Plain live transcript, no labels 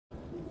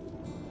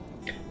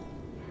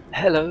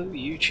Hello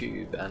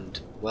YouTube and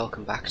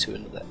welcome back to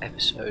another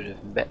episode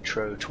of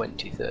Metro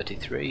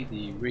 2033,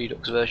 the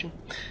Redux version.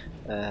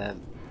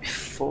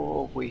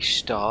 Before we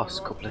start,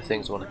 a couple of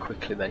things I want to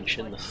quickly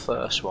mention. The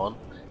first one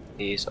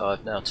is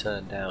I've now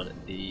turned down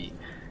the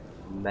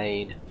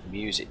main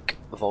music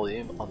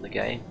volume on the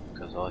game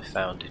because I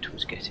found it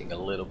was getting a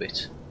little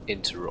bit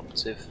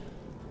interruptive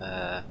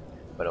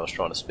when I was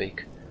trying to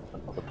speak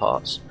on other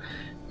parts.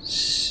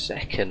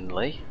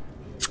 Secondly,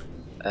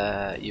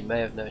 you may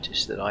have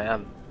noticed that I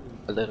am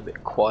a little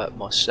bit quiet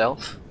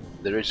myself.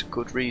 There is a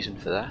good reason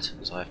for that,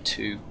 because I have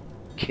two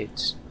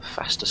kids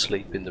fast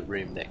asleep in the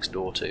room next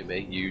door to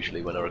me,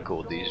 usually when I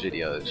record these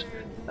videos,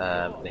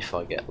 and if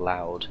I get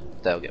loud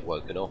they'll get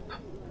woken up.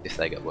 If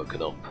they get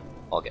woken up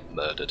I'll get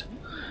murdered,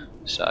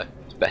 so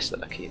it's best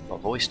that I keep my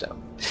voice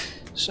down.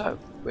 So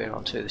we're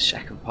on to the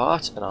second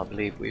part, and I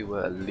believe we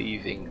were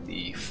leaving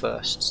the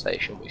first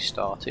station we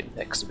started in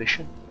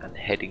exhibition and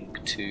heading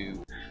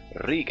to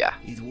Riga.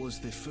 It was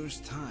the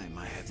first time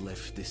I had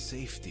left the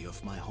safety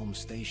of my home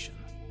station.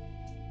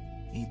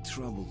 It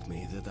troubled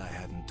me that I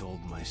hadn't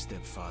told my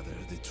stepfather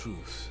the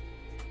truth.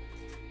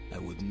 I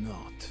would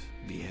not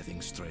be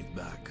heading straight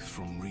back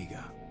from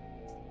Riga.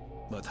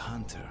 But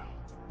Hunter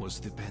was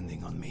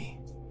depending on me.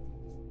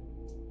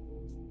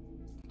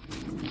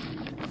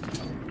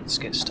 Let's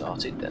get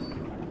started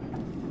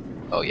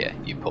then. Oh yeah,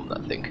 you pump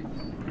that thing.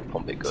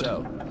 Pump it good.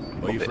 So,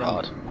 where Pump you it from?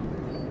 hard.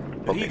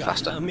 Pump it Riga,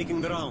 faster. I'm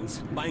making the rounds,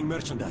 buying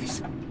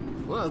merchandise.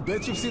 Well, I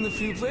bet you've seen a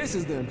few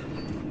places then.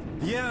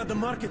 Yeah, the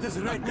market is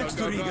right next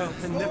to Riga,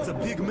 and that's a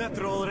big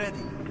metro already.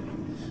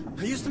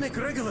 I used to make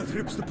regular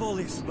trips to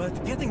Polis,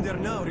 but getting there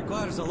now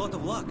requires a lot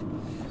of luck.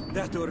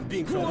 That or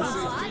being from the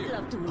city. I'd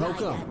love to How ride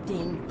come? that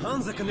thing.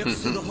 Hansa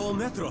connects to the whole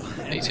metro,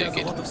 and Me too, has a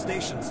kid. lot of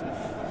stations.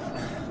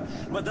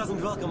 But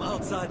doesn't welcome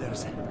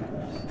outsiders.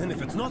 And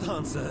if it's not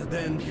Hansa,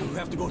 then you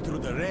have to go through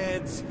the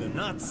Reds, the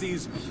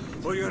Nazis,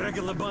 or your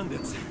regular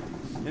bandits.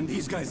 And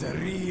these guys are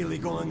really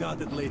going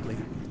at it lately.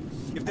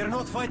 If they're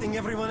not fighting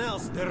everyone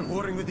else, they're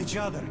warring with each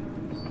other.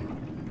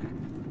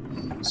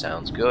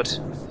 Sounds good.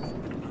 I've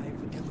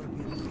never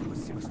been to a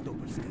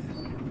Sevastopolsk.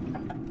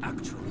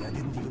 Actually, I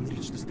didn't even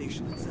reach the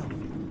station itself.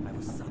 I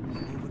was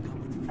suddenly overcome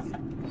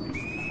with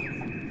fear.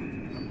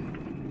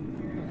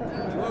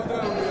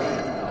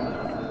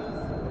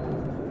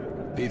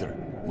 Peter,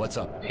 what's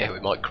up? Yeah, we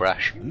might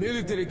crash.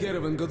 Military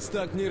caravan got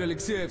stuck near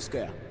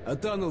Alexeyevskaya. A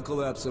tunnel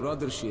collapsed or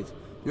other shit.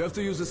 You have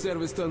to use a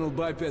service tunnel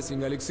bypassing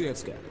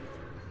Alexeyevskaya.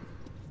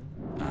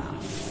 Ah,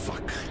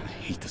 fuck. I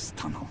hate this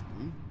tunnel.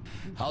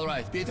 All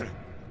right, Peter.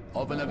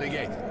 Open up the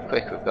gate.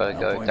 Quick, we've got to No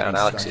go point down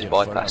being Alex's stuck here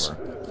bypass.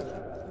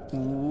 forever.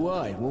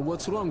 Why? Well,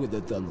 what's wrong with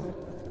that tunnel?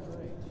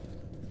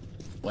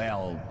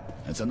 Well,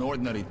 it's an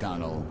ordinary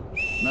tunnel.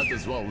 Not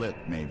as well lit,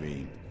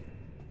 maybe.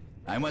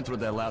 I went through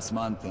there last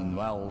month and,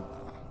 well,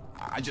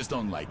 I just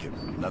don't like it.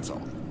 That's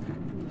all.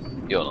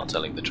 You're not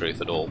telling the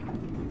truth at all.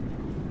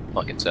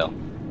 I can tell.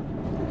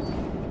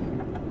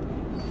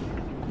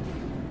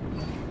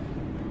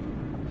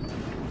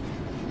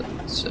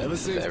 It's a Have a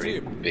safe very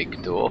trip.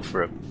 big door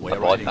for a We're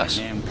riding a bypass.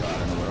 ham car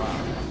and we're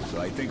armed,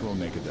 so I think we'll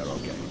make it there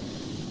okay.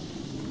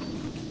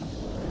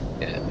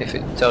 Yeah, if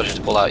it tells you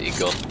to pull out your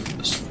gun,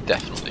 there's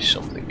definitely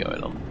something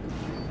going on.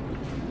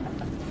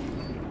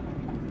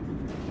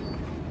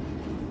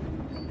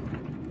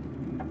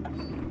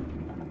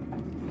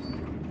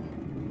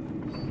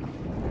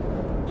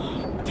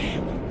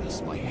 Damn,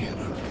 this my head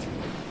hurt.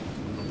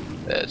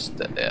 There's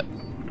the, yeah.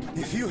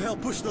 If you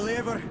help push the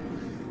lever,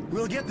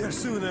 we'll get there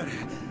sooner.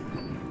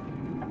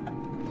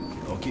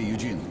 Okay,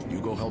 Eugene, you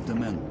go help the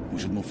men. We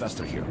should move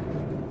faster here.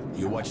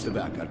 You watch the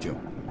back, Artyom.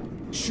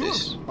 Sure,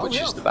 This- I'll which is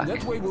help. the back?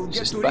 That way we'll This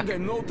get is to the back. Riga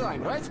in no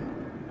time, right?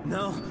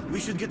 No, we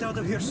should get out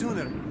of here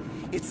sooner.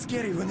 It's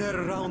scary when they're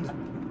around,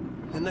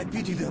 and I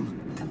pity them.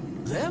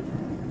 Them?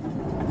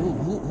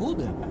 Who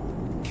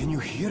them? Can you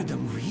hear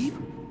them weep?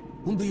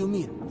 Whom do you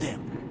mean, them?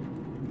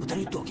 What are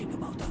you talking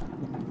about?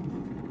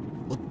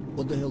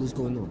 What the hell is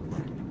going on?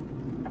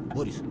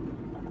 Boris?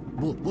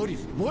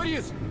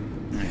 Boris?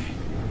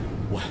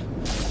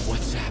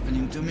 What's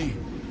happening to me?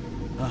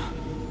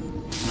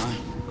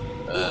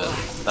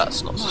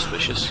 That's not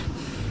suspicious.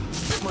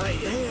 My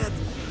head!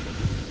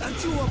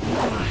 Aren't you up?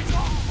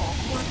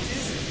 What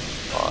is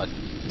it? I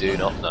do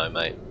not know,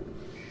 mate.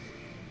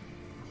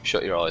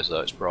 Shut your eyes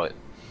though, it's bright.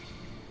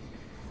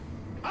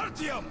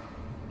 Artyom!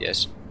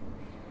 Yes.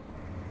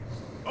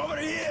 Over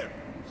here!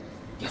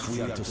 If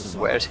we are to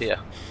survive, Where's here?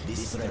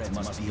 this threat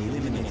must be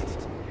eliminated.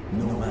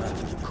 No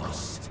matter the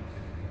cost.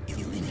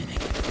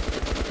 Eliminate.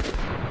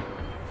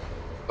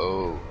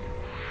 Oh.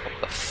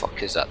 What the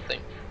fuck is that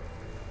thing?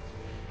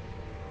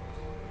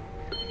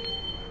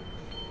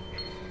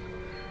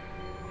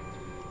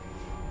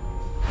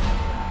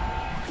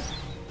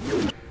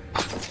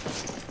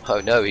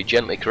 Oh no, he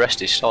gently caressed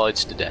his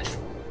sides to death.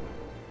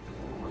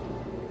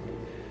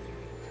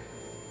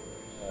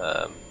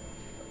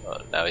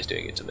 Oh, now he's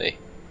doing it to me.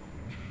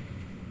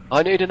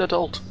 I need an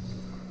adult.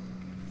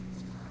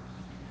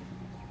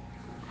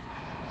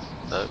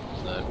 No,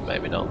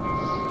 maybe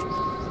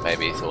not.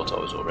 Maybe he thought I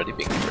was already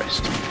being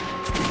caressed.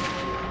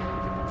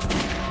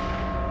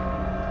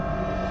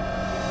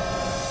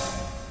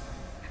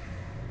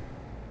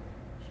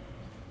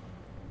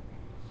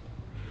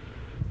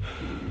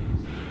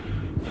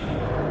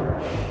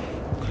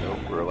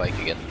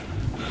 again.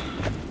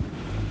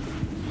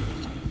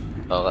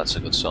 Oh, that's a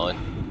good sign.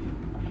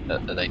 Are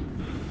they?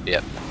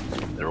 Yep,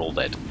 they're all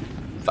dead.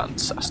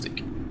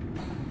 Fantastic.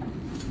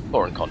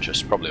 Or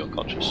unconscious, probably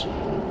unconscious.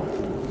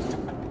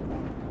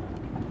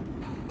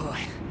 Boy,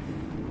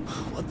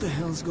 what the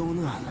hell's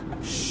going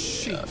on?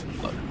 Shit!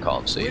 I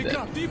can't see Wake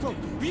them. up, people!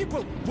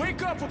 People!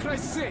 Wake up, for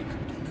Christ's sake!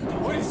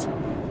 Boris!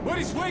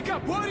 Boris, wake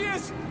up!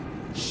 Boris!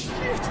 Shit!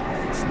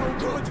 It's no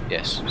good!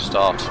 Yes,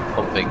 start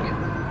pumping.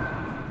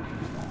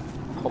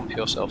 Pump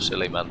yourself,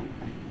 silly man.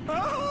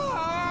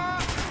 Ah!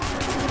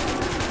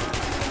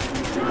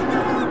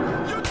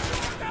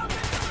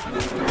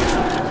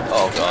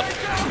 Oh god.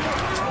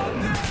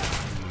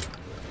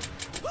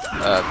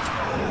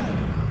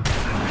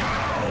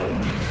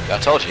 I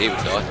told you he would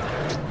die.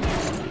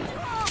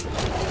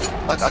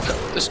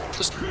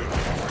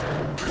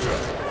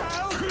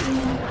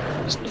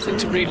 There's nothing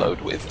to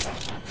reload with.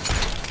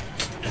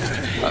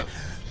 Oh.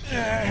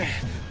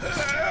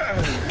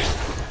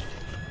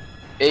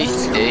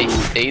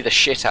 E the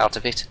shit out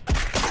of it.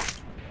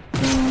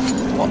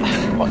 What?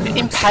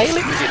 Impale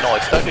it with your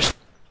knife, don't just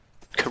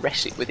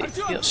caress it with it.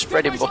 You know,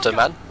 spread him butter,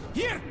 man.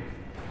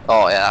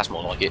 Oh yeah, that's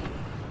more like it.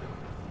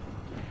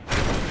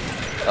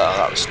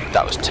 Oh,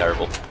 that was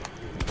terrible.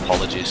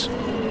 Apologies.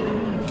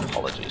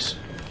 Apologies.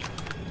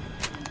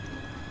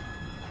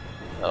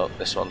 Oh,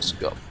 this one's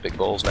got big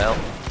balls now.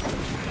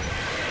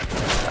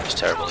 That was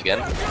terrible again.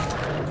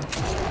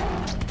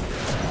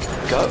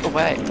 Go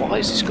away! Why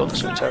is this gun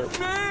so terrible?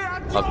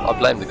 I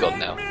blame the gun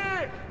now.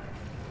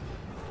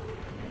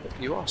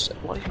 You are set.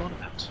 What are you on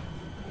about?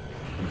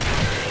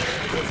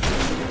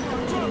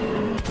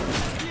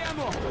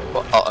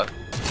 What? Uh oh.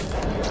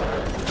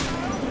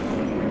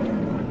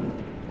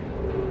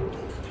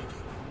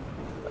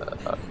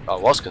 I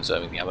was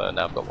conserving the ammo, and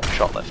now I've got one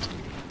shot left.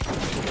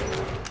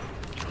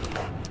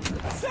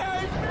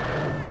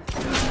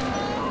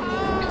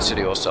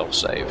 Consider yourself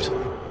saved.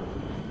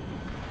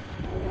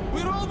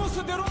 We're almost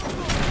at the road.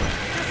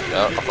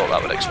 No, I thought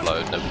that would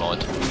explode. Never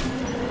mind.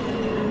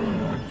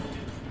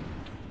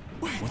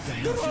 What the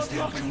hell just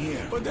happened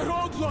here? But the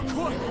roadblock,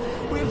 what?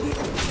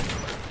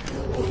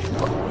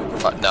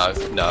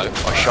 No,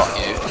 I shot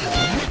you.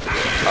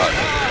 Oh,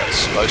 that's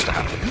supposed to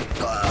happen.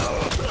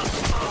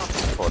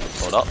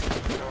 Or not.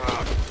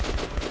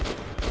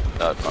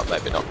 No,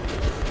 maybe not.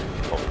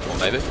 Or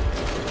maybe.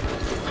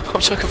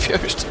 I'm so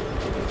confused.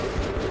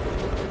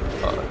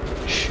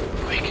 Shh,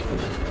 quick.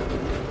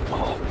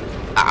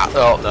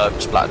 Oh no,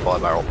 splattered by a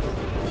barrel.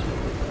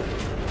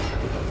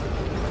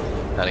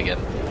 And again.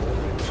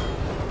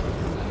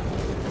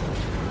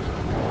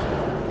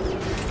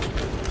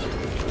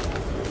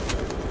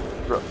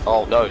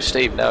 Oh no,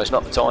 Steve, now is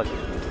not the time.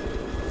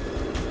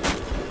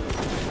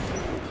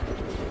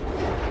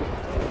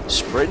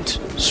 Sprint,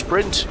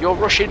 sprint, you're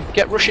rushing,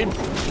 get rushing.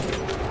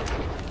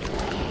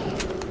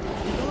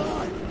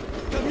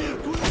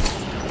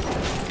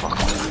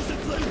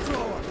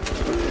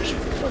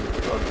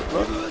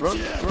 Run.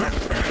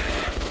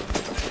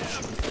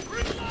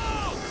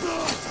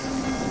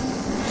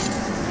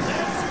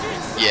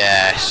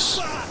 Yes.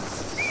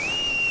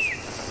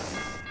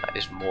 That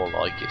is more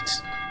like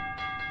it.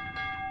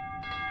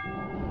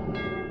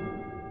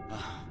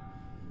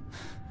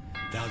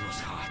 That was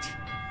hot.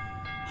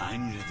 I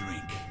need a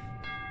drink.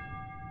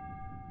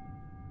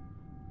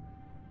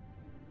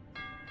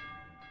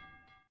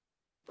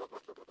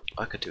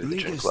 I could do with a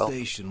drink well.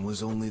 Station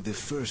was only the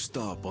first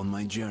stop on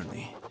my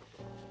journey,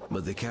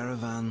 but the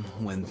caravan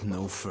went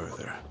no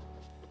further.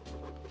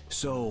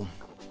 So,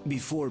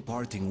 before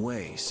parting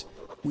ways,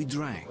 we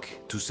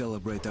drank to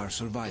celebrate our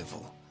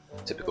survival.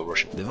 Typical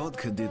Russian. The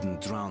vodka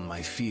didn't drown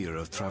my fear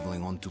of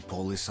traveling on to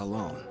Polis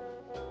alone.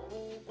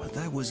 But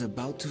I was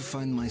about to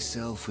find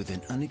myself with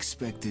an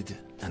unexpected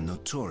and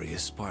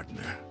notorious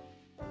partner.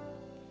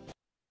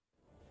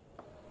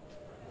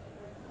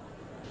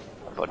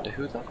 I wonder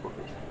who that would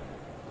be.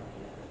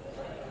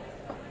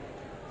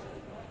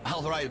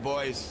 All right,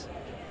 boys.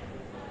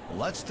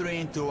 Let's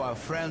train to our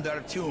friend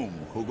Artyom,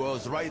 who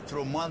goes right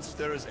through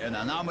monsters and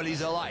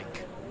anomalies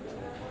alike.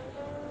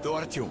 To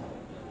Artyom.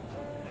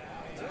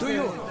 To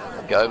you!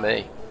 Go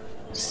me.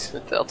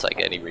 They'll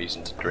take any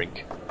reason to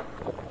drink.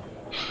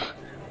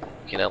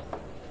 You know,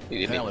 you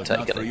didn't Hell, even if take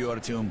not for any. you,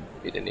 Artyom,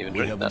 You didn't even we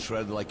drink have been that.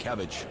 shredded like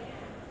cabbage.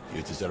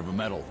 You deserve a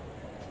medal.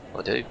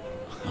 I do.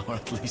 Or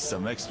at least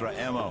some extra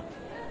ammo.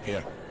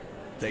 Here,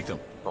 take them.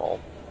 Oh,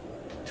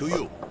 To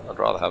you. I'd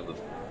rather have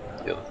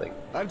the other thing.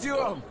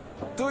 Artyom!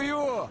 To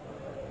you!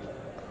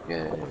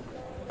 Yeah.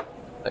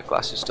 That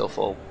glass is still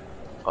full.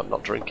 I'm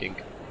not drinking.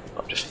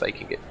 I'm just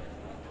faking it.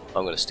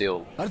 I'm gonna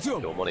steal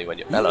Artyom! your money when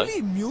you. You Hello. really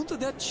immune to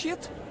that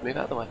shit? Move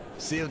out of the way.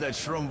 See if that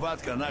shroom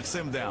vodka knocks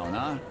him down,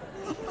 huh?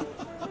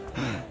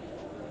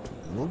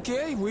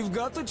 Okay, we've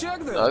got to check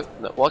that.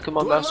 No. Why can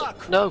my mouse?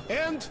 luck. No.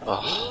 And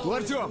Oh, to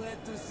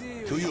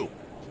Artyom! To you.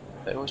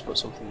 they always put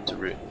something to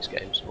ruin these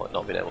games, like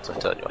not being able to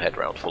turn your head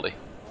round fully.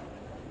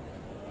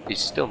 He's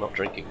still not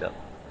drinking that.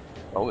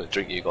 I'm gonna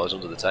drink you guys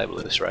under the table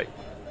at this rate.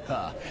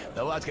 Huh.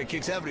 The vodka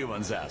kicks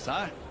everyone's ass,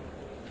 huh?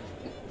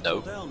 No.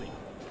 Tell me,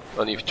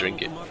 Only if you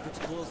drink it. Market's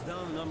closed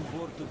down and I'm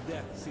bored to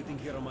death sitting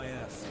here on my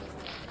ass.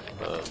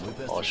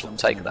 I shall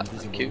take that,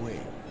 thank you.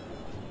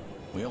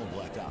 We all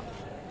blacked out.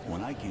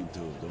 When I came to,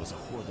 there was a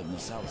horde of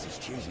Nosalises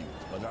chasing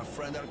us, but our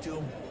friend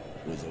Artyom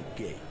was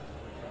okay.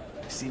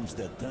 Seems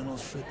that tunnel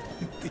shit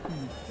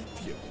didn't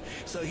fit you,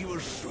 so he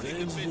was shooting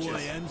the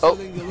bitches. Oh,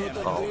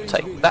 I'll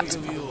take that.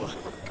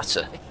 That's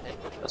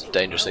a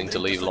dangerous thing to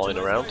leave lying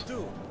around.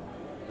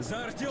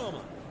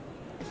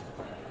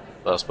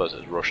 Well, I suppose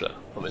it's Russia.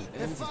 I mean,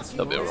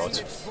 they'll be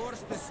alright.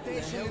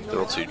 They're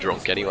all too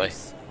drunk anyway.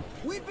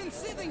 We've been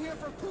sitting here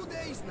for 2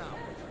 days now.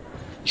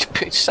 You've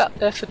been sat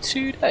there for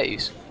 2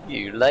 days,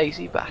 you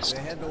lazy bastard.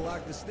 They had to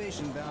lock the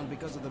station down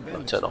because of the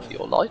Can I turn off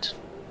your light?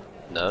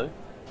 No.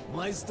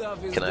 My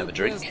stuff is Can I have a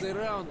drink? best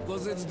around,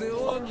 'cause it's the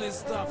only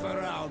stuff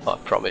around. I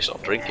promise I'll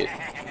drink it.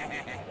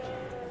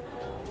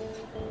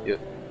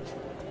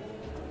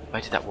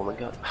 Where did that woman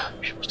go?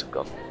 She must have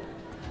gone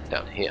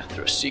down here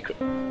through a secret.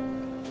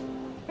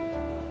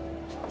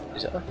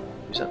 Is that her?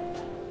 Who's that?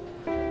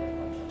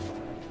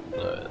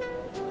 No.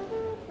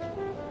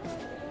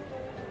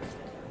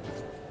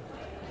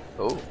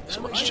 Oh,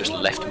 someone's just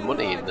left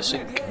money in the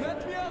sink.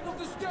 Let me out of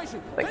the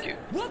station. Thank you.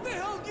 What the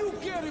hell do you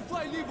care if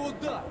I live or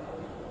die?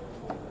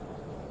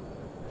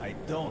 I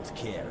don't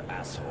care,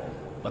 asshole.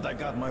 But I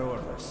got my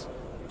orders.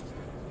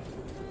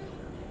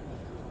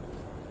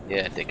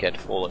 Yeah, dickhead,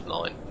 fall in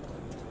line.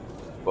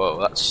 Whoa,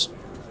 that's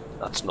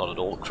not at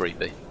all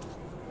creepy.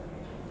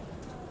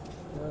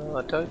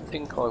 I don't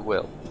think I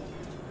will.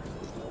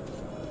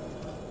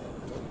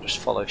 Just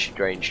follow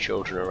strange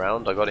children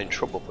around. I got in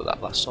trouble for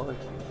that last time.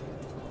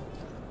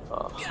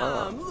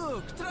 Aha.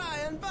 Look, try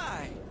and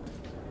buy.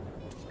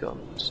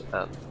 Guns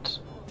and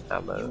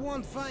ammo. You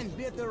won't find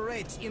better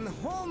rates in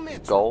whole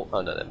metro. Gold.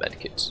 Oh no, they're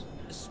medkits.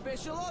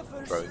 Special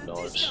offers, Throwing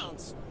knives.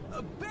 discounts.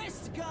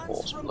 Best guns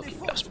Awesome from the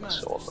looking gas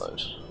mask on Fortmasters.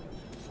 those.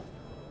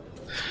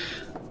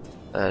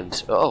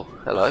 And oh,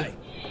 hello.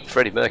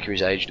 Freddie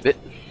Mercury's aged a bit.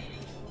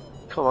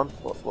 Come on,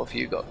 what have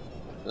you got?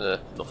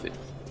 Nothing.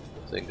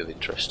 Nothing of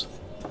interest.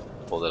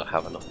 Or that I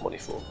have enough money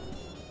for.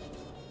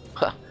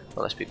 Ha!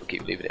 Unless people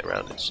keep leaving it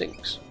around in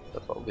sinks.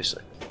 But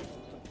obviously.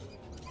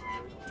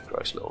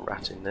 Gross little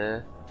rat in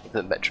there.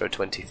 The Metro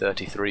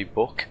 2033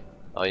 book.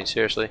 I mean,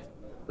 seriously?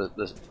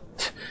 The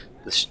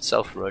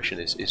self-promotion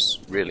is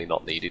really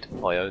not needed.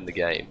 I own the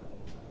game.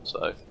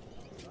 So,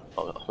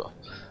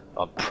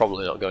 I'm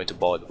probably not going to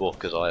buy the book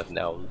because I am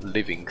now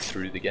living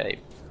through the game.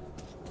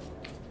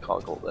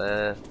 Can't go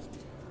there.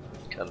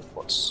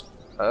 What's...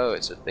 Oh,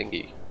 it's a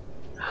thingy.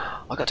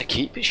 I got to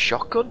keep his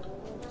shotgun?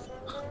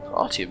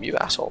 Artyom, you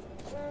asshole.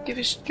 Give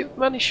the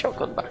man his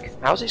shotgun back.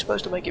 How's he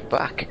supposed to make it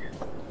back?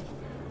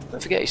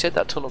 Don't forget, he said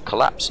that tunnel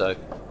collapsed, so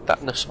that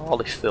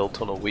Nosalis-filled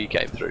tunnel we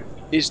came through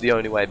is the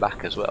only way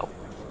back as well.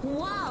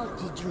 Wow,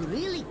 did you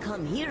really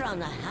come here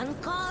on a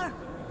handcar?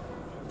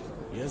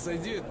 Yes, I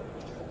did.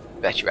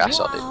 Bet your ass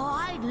I did.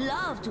 Wow, I'd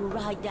love to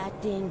ride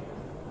that thing.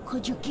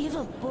 Could you give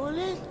a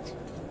bullet?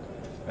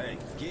 Hey,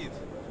 kid.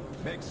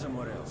 Beg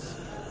somewhere else.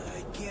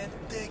 I can't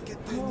take it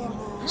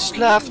anymore.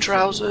 Slav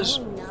trousers.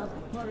 Now,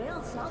 or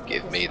else I'll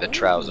Give get me the a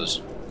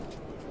trousers.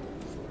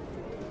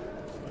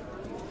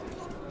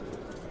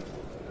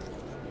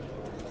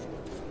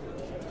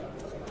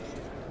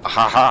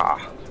 Ahaha!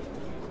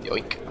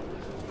 Yoink.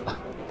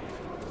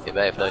 You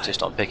may have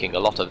noticed I'm picking a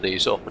lot of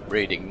these up and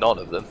reading none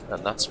of them,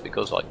 and that's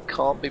because I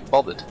can't be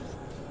bothered.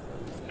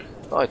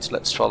 Right,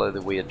 let's follow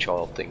the weird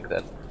child thing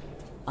then.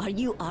 Are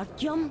you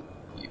Artyom?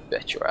 You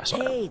bet your ass I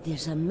am. Hey,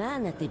 there's a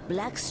man at the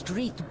Black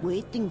Street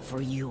waiting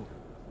for you.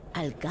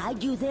 I'll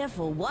guide you there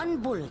for one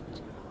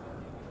bullet.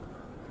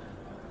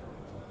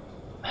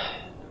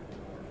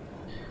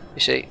 You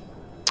see,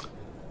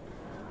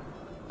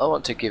 I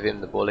want to give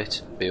him the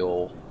bullet and be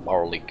all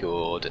morally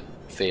good and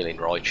feeling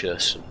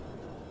righteous and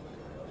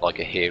like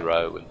a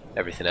hero and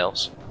everything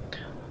else.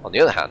 On the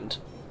other hand,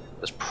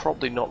 there's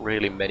probably not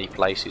really many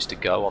places to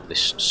go on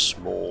this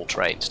small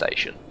train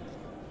station,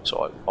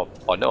 so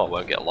I know I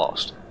won't get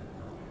lost.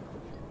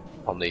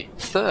 On the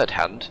third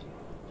hand,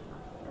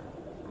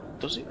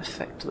 does it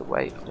affect the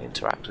way I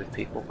interact with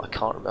people? I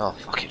can't remember. Oh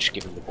fuck it, just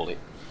give him the bullet.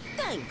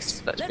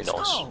 Thanks. Let's be nice.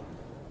 Go.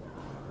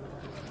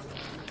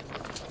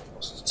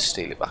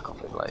 Steal it back off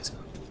him later.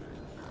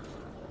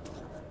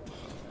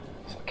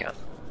 If I can.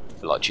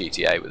 But like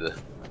GTA with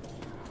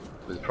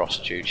the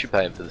prostitutes, you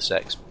pay them for the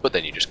sex, but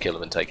then you just kill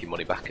them and take your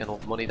money back and all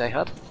the money they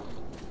had.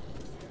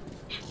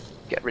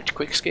 Get rich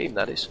quick scheme,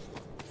 that is.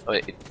 I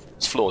mean,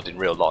 it's flawed in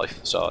real life,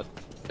 so I'd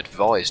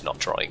advise not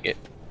trying it.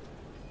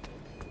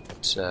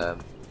 But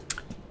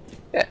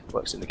yeah, it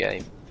works in the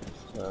game.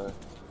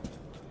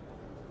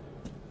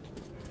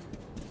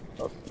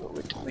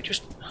 We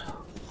just.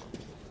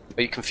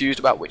 Are you confused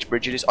about which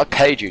bridge it is? I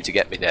paid you to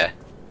get me there.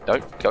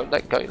 Don't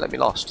let me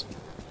lost.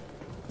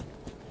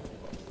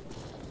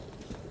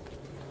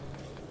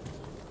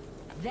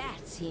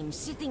 That's him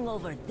sitting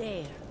over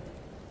there.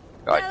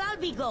 Right. Well, I'll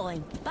be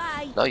going.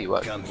 Bye. No, you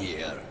won't. Come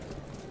here.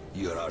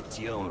 You're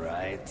Artyom,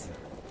 right?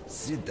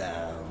 Sit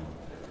down.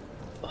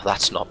 Oh,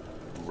 that's not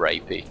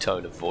rapey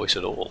tone of voice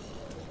at all.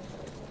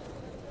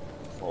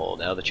 Oh,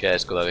 now the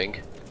chair's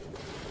glowing.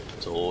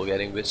 It's all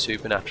getting a bit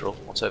supernatural.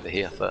 What's over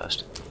here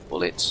first?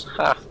 Bullets.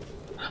 Ha!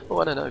 Oh,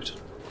 and a note.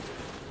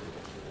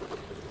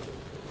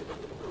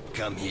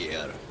 Come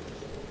here.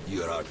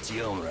 You're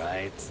Artyom,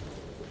 right?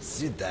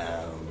 Sit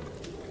down.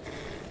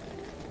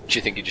 Do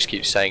you think he just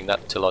keeps saying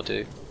that till I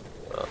do?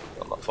 Well,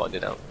 I'm not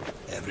finding out.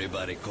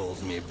 Everybody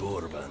calls me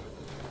Bourbon.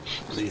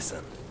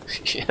 Listen,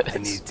 Yes. I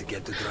need to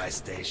get to Dry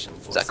Station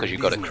for Is that 'cause some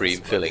you've got a business, cream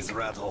but filling? This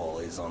rat hole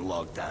is on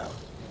lockdown.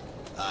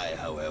 I,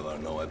 however,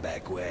 know a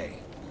back way.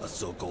 A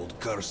so-called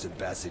cursed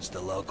passage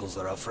the locals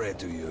are afraid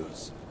to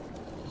use.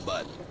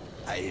 But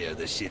I hear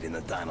the shit in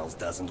the tunnels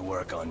doesn't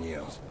work on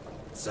you.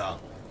 So,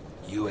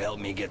 you help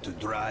me get to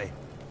Dry,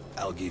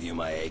 I'll give you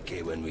my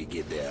AK when we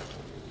get there.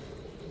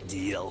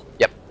 Deal?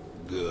 Yep.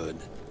 Good.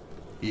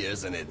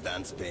 Here's an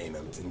advance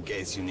payment in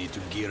case you need to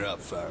gear up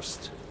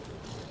first.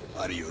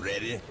 Are you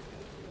ready?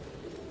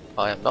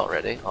 I am not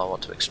ready. I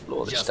want to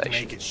explore this Just station.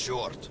 make it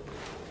short.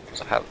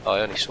 'Cause I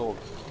only saw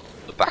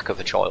the back of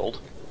a child,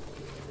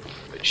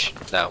 which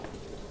now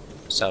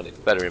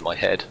sounded better in my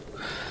head.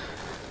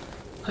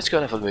 Let's go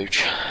and have a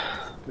mooch.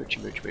 Mooch.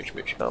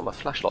 Oh, my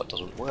flashlight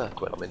doesn't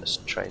work when I'm in a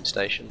train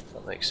station.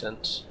 That makes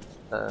sense.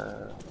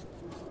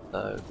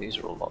 No, these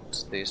are all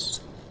locked.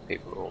 These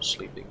people are all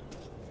sleeping.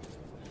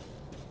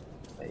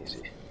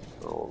 Lazy.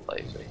 They're all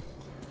lazy.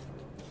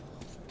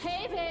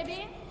 Hey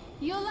baby,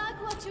 you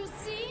like what you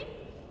see?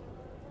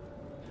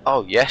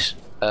 Oh yes.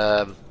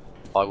 I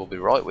will be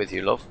right with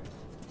you, love.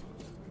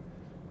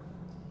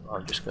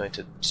 I'm just going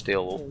to steal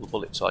all the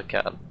bullets I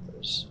can,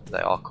 because they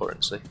are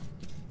currency.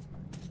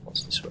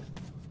 What's this way?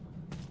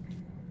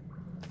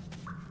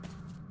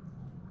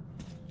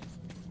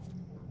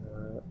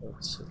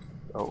 Let's see.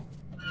 Oh.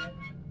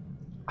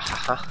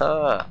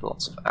 Haha!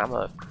 Lots of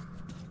ammo.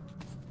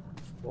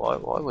 Why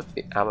would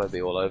the ammo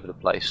be all over the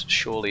place?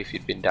 Surely if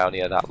you'd been down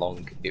here that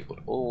long, it would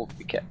all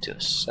be kept in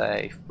a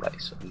safe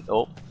place. And,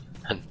 oh,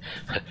 and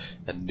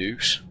a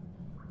noose.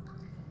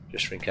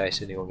 Just in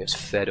case anyone gets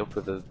fed up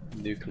with a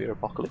nuclear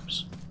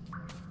apocalypse.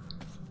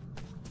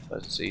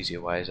 There's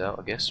easier ways out,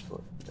 I guess,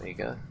 but there you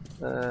go.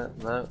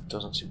 No,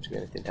 doesn't seem to be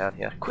anything down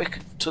here. Quick,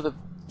 to the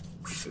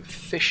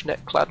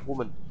fishnet-clad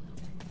woman.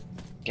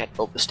 Get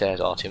up the stairs,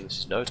 Artyom. This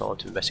is no time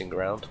to be messing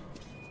around.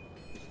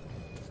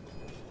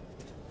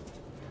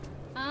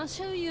 I'll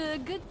show you a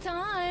good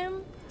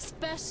time.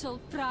 Special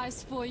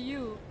price for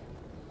you.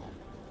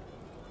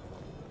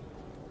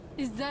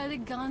 Is that a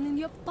gun in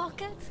your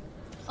pocket?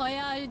 Or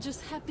are you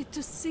just happy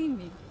to see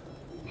me?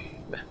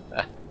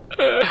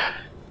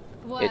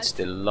 What? It's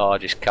the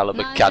largest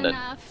caliber Not cannon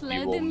enough you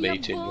lead will in your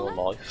meet in your bullet?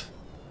 life.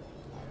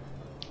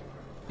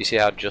 You see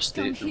how just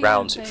the Come here,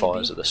 rounds it baby.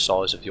 fires are the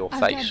size of your I've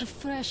got face? the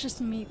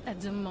freshest meat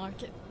at the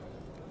market.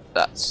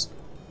 That's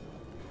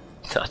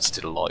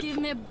delightful. Give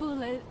me a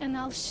bullet and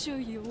I'll show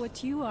you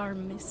what you are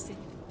missing.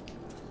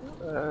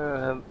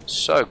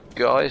 So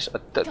guys,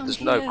 Come there's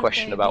no here,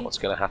 question baby. about what's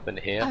going to happen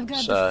here. I've got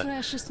the So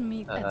freshest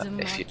meat at the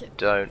if you market.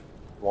 don't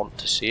want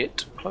to see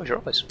it, close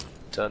your eyes,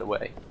 turn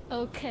away.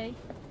 Okay,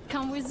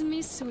 come with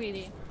me,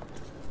 sweetie.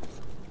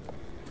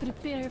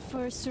 Prepare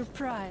for a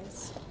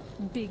surprise,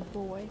 big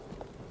boy.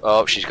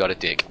 Oh, she's got a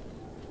dig.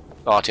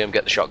 Artyom,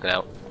 get the shotgun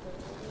out.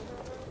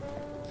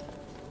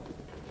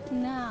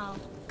 Now,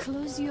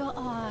 close your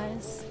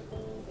eyes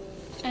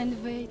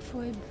and wait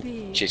for a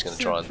big She's gonna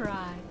try and-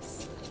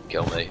 surprise.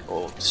 Kill me,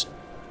 or just,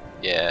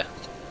 yeah.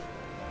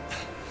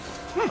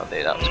 I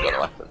knew that was going to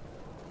happen.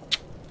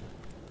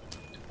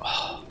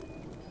 Oh,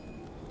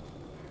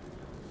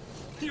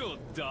 You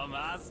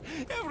dumbass!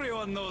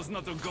 Everyone knows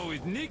not to go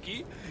with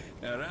Nikki.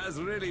 Her ass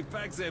really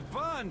packs a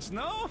punch,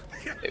 no?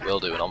 it will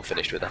do when I'm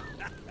finished with her.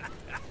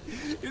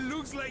 It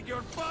looks like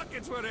your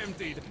pockets were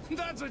emptied.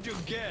 That's what you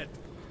get.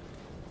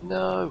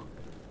 No,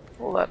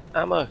 all that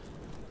ammo.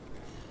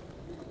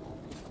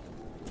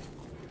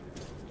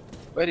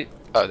 Where did?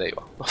 Oh, there you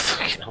are. Oh,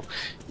 fucking hell.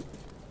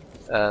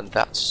 And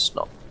that's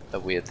not a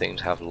weird thing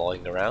to have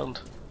lying around.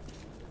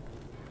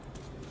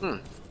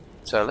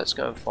 So let's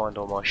go and find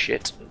all my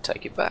shit and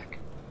take it back.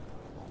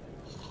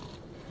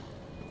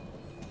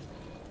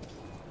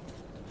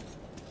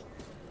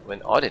 I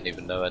mean, I didn't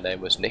even know her name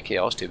was Nikki.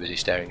 I was too busy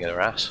staring at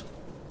her ass.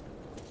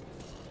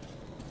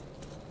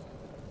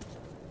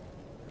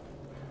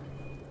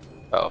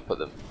 Oh, I'll put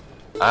them.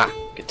 Ah,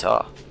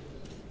 guitar.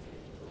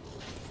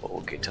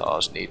 All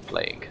guitars need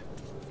playing.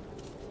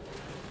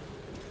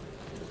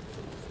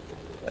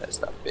 There's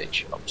that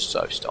bitch. I'm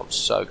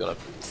so gonna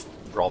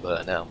rob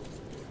her now.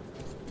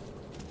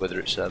 Whether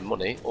it's her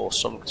money or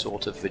some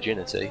sort of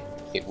virginity,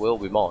 it will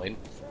be mine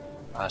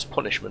as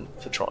punishment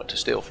for trying to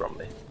steal from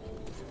me.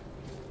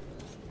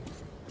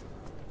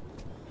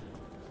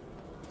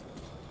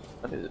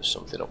 I knew there was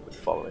something up with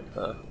following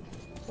her.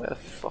 Where the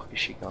fuck is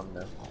she gone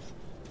now?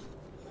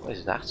 What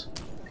is that?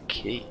 A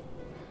key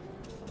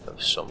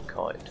of some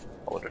kind.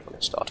 I wonder if I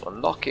can start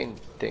unlocking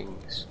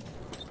things.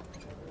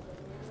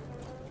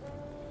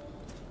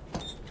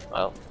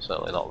 Well,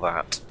 certainly not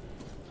that.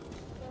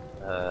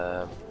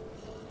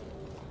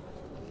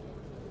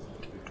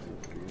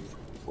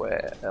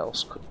 Where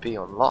else could be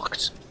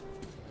unlocked?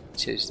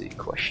 That is the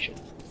question.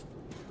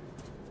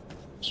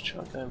 Let's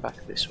try going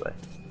back this way.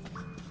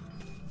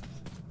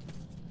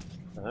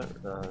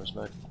 There's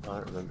no. I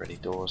don't remember any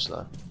doors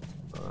though.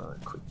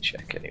 Quick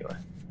check anyway.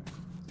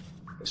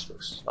 This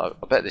looks. I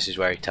bet this is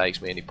where he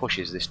takes me, and he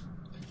pushes this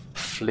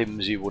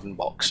flimsy wooden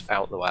box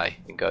out the way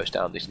and goes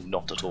down this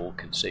not at all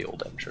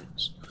concealed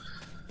entrance.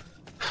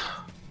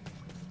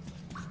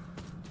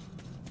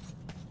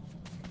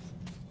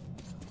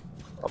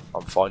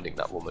 I'm finding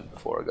that woman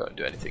before I go and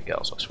do anything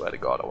else. I swear to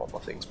God, I want my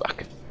things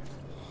back.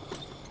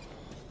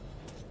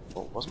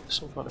 Oh, wasn't there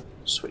some kind of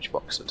switch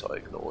box that I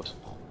ignored?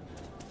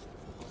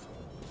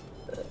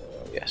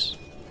 Yes.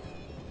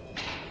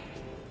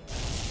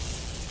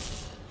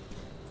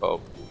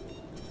 Oh.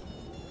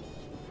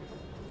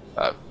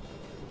 Oh.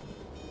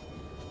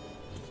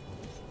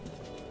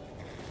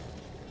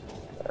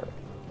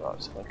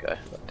 Right, okay.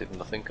 That did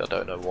nothing. I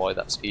don't know why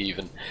that's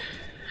even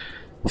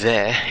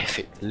there if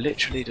it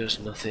literally does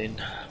nothing.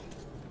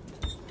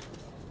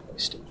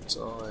 Wasting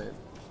time.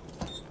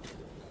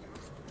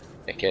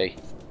 Nikki,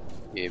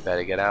 you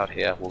better get out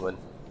here, woman.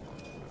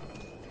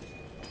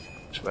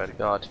 Swear to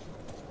God.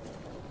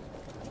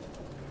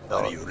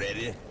 Are you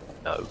ready?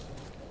 No.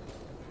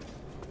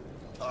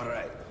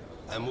 Alright,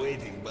 I'm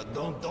waiting, but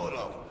don't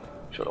dawdle.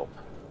 Shut up.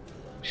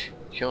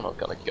 You're not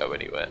gonna go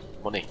anywhere.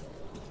 Money.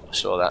 I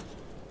saw that.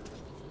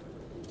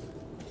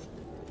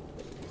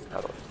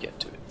 How do I get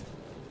to it?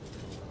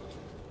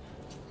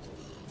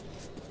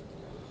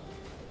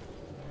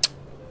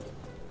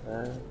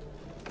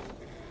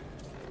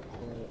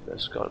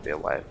 There's got to be a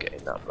way of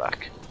getting that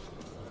back.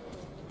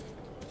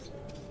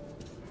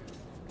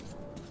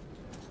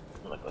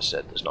 Like I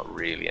said, there's not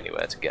really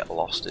anywhere to get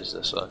lost, is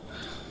there? So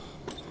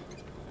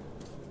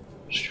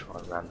just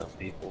try random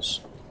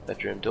people's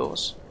bedroom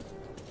doors.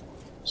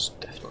 It's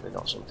definitely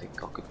not something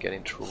I could get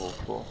in trouble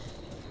for.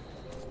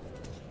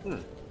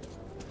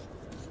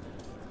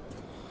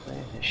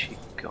 Where has she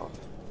gone?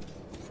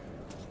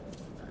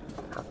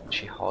 How can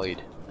she hide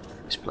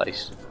in this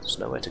place? There's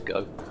nowhere to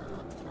go.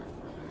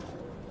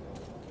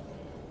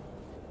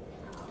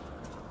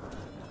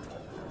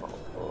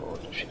 Oh,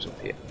 she's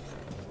up here.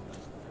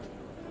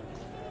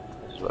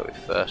 This is where we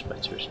first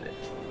met her, isn't it?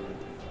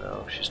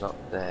 No, she's not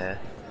there.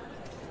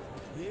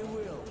 They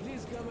will.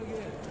 Please come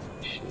again.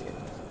 Is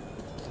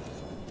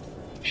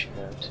she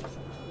out?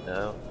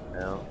 No,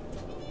 no.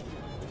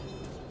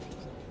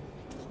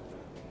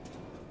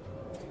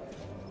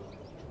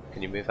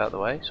 Can you move out of the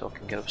way so I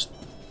can get up?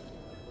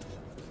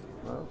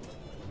 No.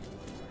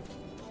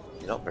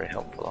 You're not very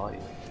helpful, are you?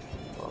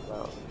 What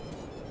about?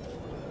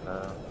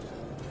 No.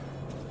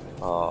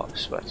 Oh, I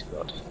swear to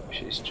God,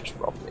 she's just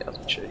robbed me,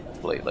 hasn't she?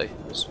 Completely.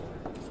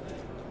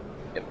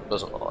 It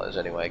doesn't look like there's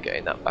any way of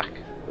getting that back,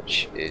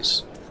 which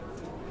is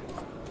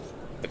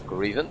a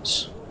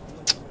grievance.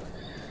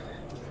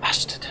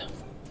 Bastard.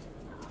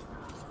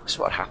 That's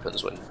what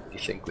happens when you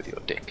think with your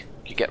dick.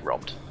 You get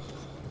robbed.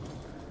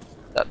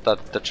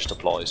 That just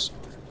applies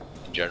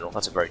in general.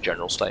 That's a very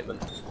general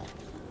statement.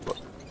 But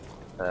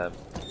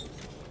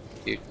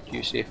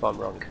you see if I'm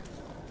wrong.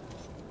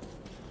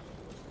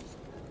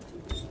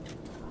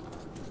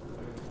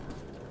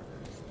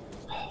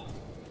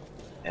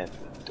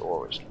 Every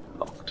door is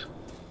locked.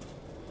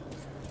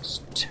 It's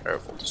a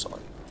terrible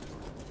design.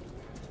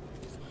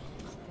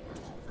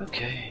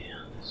 Okay,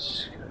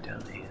 let's go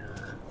down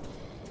here.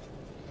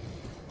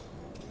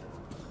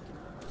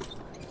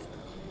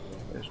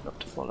 There's not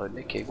to follow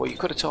Nikki. Well, you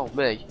could have told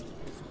me.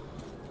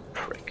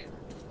 Prick.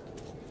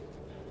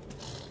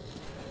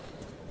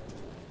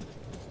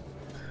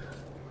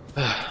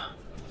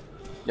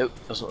 Nope,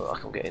 doesn't look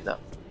like I'm getting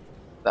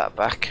that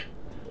back,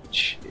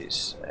 which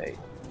is a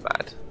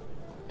mad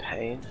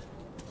pain.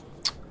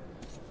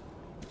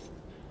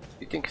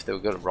 You'd think if they were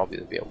going to rob you,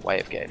 there'd be a way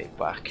of getting it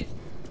back.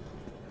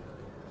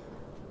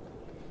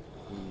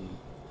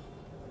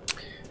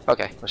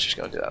 Okay, let's just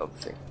go and do that other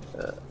thing.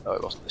 Oh,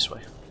 it wasn't this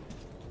way.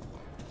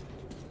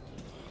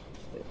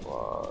 It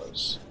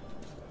was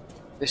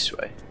this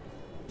way.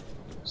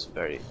 It's a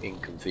very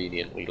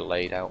inconveniently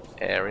laid out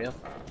area.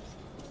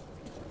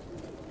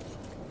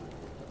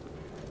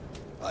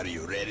 Are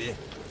you ready?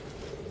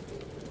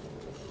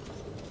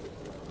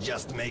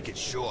 Just make it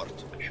short.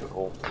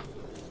 Sure.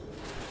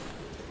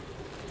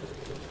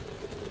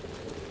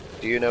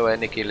 Do you know where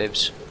Nikki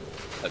lives?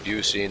 Have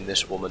you seen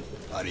this woman?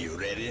 Are you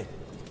ready?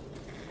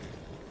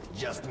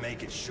 Just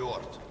make it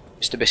short.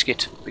 Mr.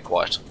 Biscuit, be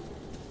quiet.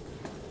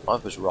 I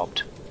was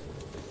robbed.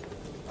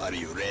 Are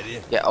you ready?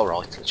 Yeah,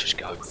 alright, let's just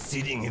go.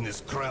 Sitting in this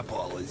crap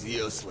hole is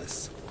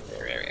useless.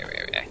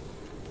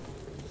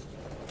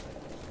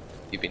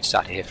 You've been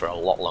sat here for a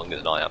lot longer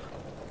than I have.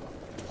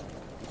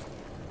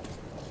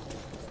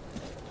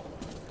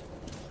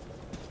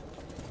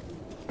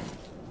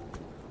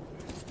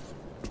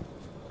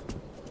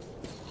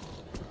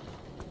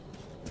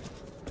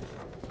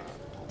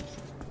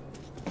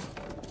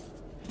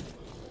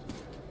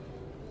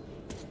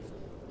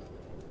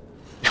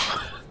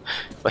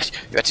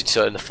 You had to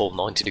turn the full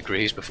 90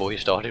 degrees before you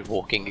started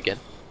walking again.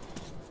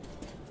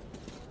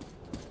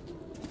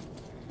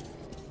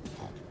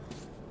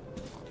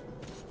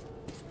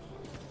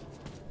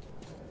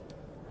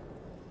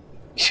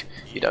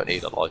 You don't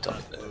need a light on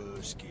it there.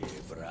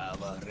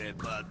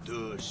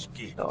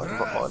 No, I can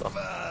put mine on.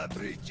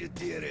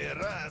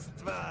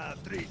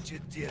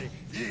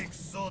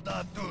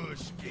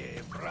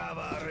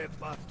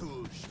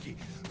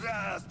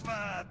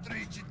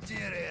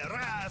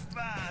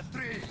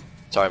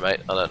 Sorry mate,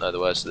 I don't know the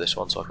words to this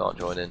one, so I can't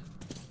join in.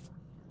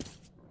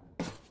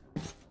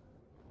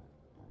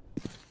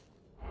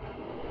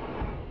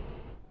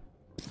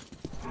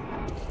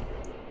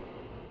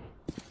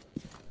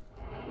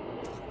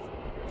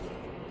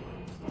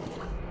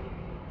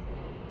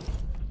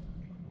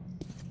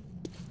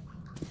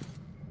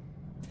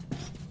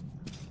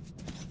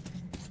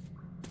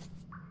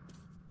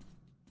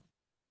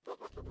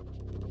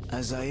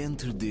 As I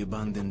entered the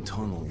abandoned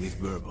tunnel with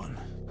Bourbon,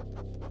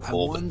 I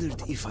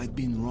wondered if I'd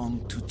been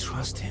wrong to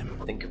trust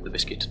him. Think of the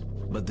biscuit.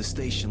 But the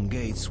station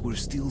gates were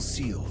still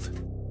sealed,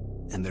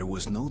 and there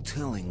was no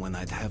telling when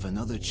I'd have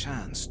another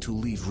chance to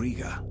leave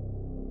Riga.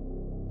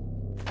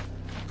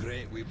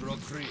 Great, we broke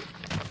free.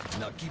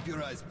 Now keep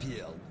your eyes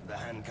peeled. The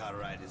handcar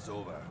ride is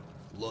over.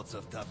 Lots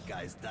of tough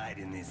guys died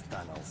in these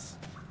tunnels.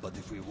 But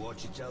if we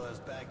watch each other's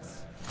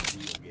backs,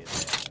 we'll get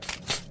there.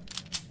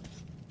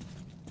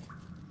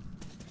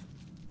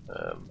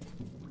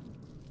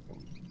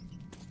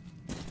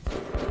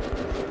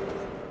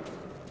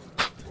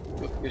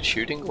 You're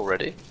shooting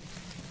already?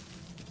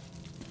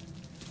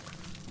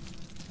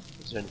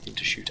 Is there anything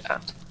to shoot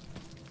at?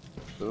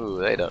 Ooh,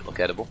 they don't look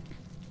edible.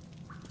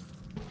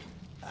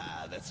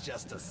 Ah, that's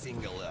just a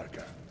single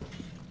lurker.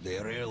 They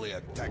rarely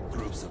attack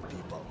groups of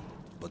people.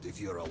 But if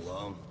you're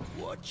alone,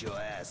 watch your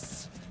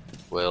ass.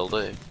 Will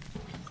do.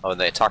 Oh,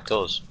 and they attacked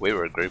us. We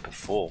were a group of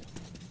 4.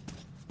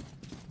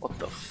 What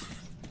the f...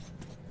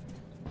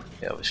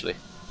 Yeah, obviously.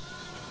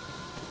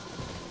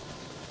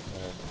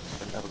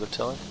 Didn't have a good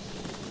time.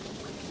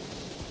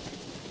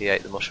 He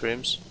ate the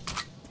mushrooms.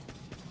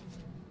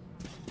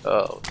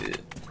 Oh dear.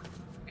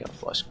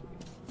 Gas mask.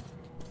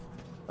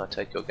 Can I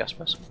take your gas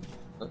mask?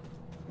 No.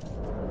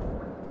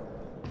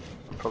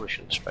 I probably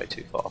shouldn't stray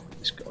too far with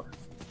this guy.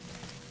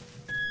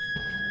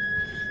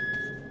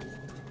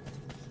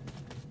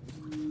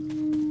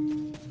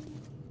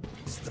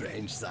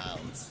 Strange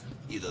sounds.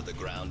 Either the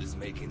ground is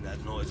making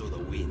that noise or the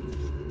wind.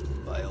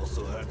 I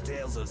also heard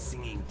tales of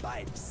singing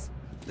pipes.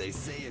 They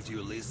say if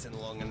you listen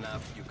long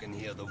enough, you can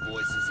hear the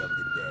voices of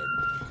the dead.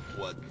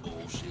 What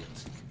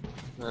bullshit.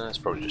 It's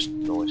probably just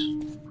noise.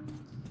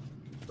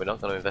 We're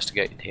not going to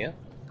investigate in here.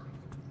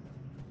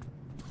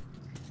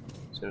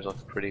 Seems like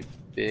a pretty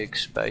big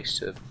space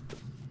to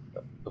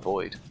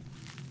avoid.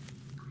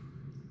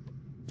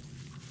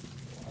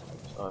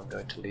 So I'm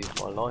going to leave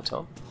my light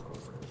on.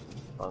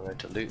 I'm going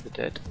to loot the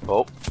dead.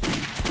 Oh!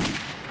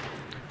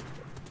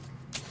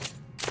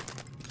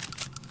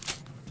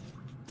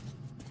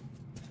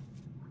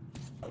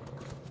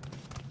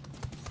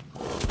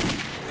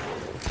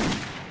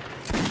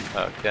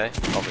 Okay,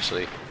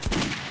 obviously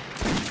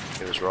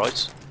he was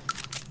right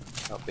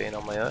about being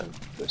on my own.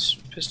 This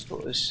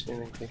pistol is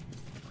seemingly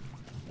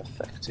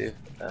effective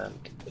and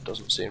there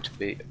doesn't seem to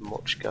be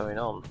much going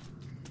on.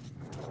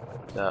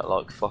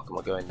 Like, fuck, am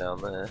I going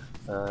down there?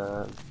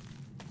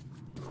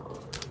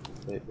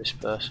 Loot this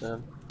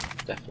person,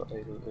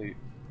 definitely loot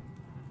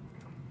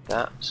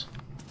that.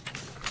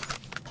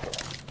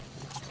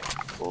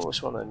 Oh,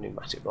 it's one of the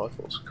pneumatic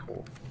rifles,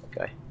 cool.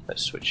 Okay,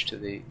 let's switch to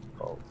the...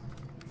 Oh,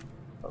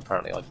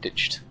 apparently I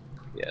ditched...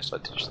 Yes, I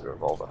ditched the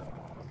revolver.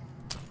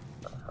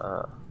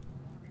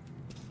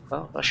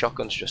 Well, a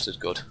shotgun's just as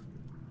good,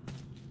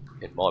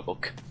 in my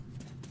book.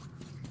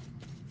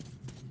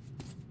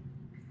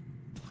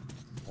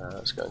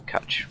 Let's go and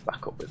catch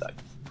back up with that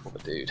other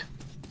dude.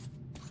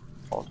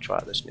 I'll try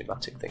out this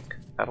pneumatic thing.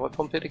 How do I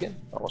pump it again?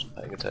 I wasn't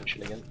paying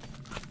attention again.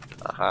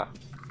 Aha.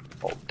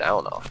 Hold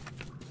down R.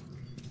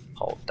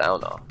 Hold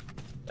down R.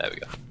 There we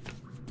go.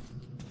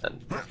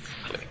 And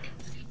click.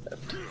 And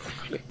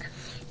click.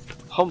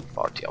 Pump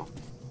partium.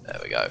 There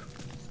we go.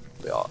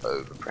 We are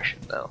over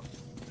pressured now.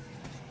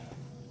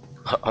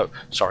 Oh,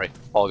 sorry.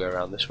 I'll go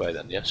around this way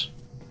then, yes?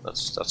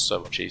 That's so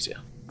much easier.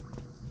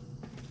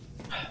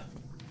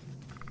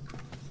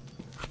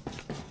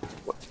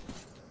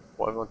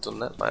 Why have I done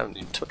that? I haven't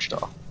even touched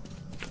R.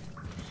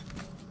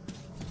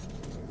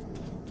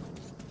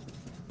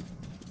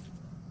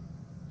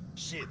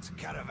 Shit,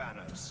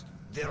 caravanners.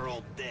 They're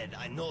all dead,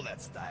 I know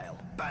that style.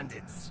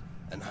 Bandits.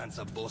 And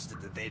Hansa boasted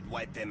that they'd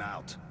wipe them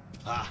out.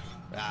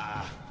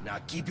 Now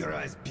keep your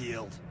eyes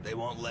peeled. They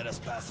won't let us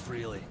pass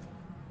freely.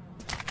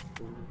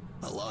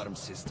 Alarm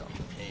system.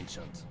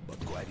 Ancient, but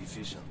quite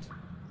efficient.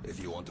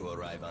 If you want to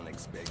arrive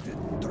unexpected,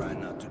 try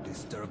not to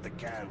disturb the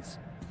cans.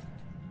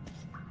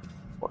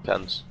 What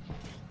cans?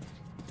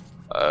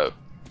 Oh.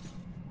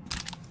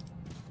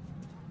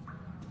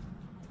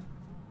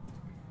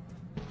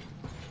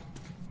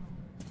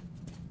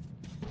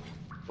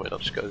 Why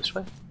not just go this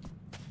way?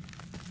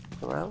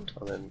 Around?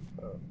 And then...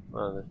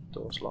 oh, the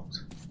door's locked.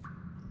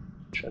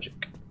 Tragic.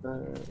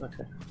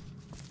 Okay.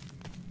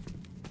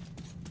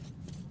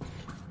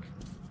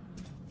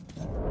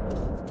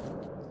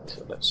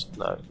 So let's...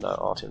 No,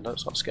 Artin, don't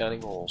start scanning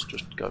walls.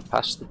 Just go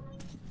past the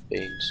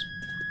beams.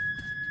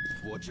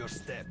 Watch your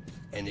step.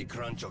 Any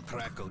crunch or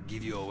crack will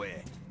give you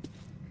away.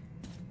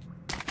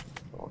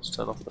 Well, let's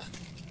turn off the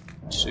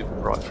super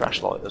bright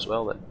flashlight as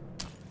well then.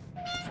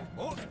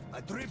 Oh,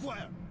 a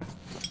tripwire.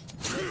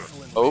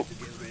 Oh. To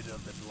get rid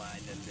of the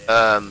blind and deaf.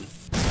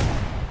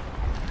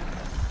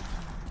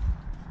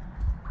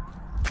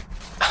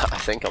 I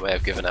think I may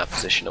have given our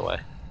position away.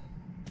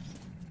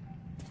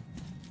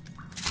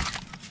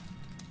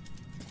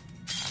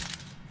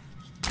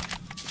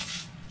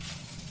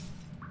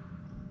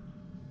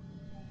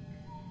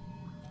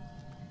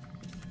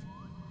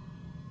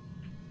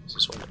 Is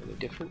this one any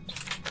different?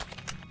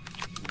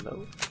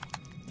 No.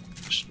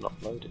 Just not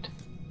loaded.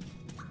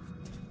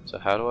 So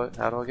how do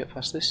I get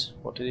past this?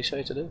 What did he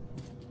say to do?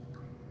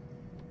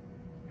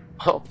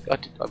 Oh, I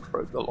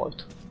broke the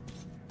light.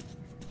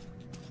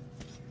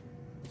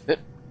 Yep.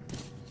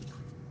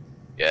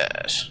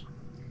 Yes.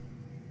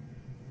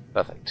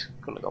 Perfect.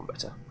 Couldn't have gone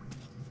better.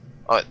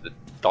 Alright, the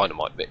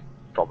dynamite bit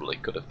probably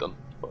could have done,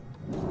 but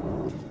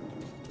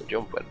the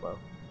jump went well.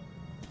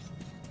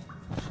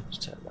 Let's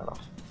turn that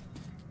off.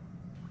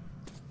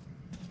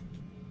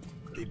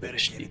 They better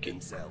keep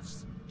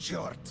themselves.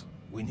 Short.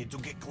 We need to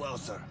get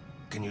closer.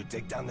 Can you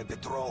take down the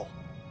patrol?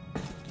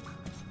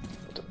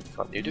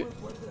 Can't you do it?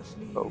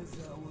 Oh.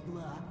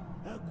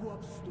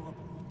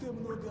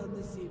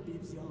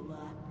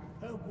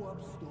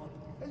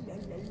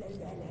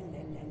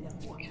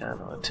 Can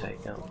I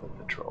take out the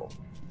patrol?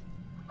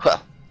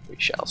 Well, we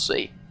shall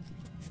see.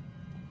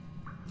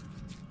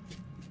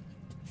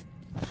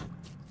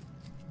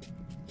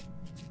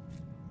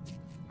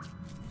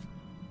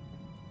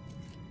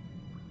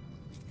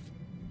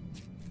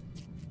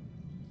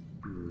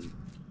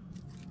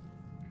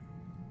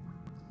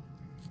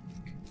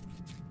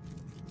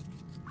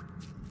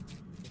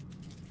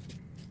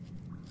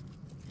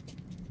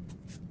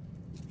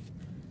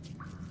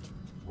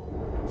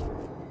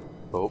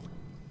 Oh,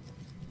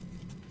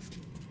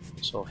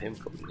 saw him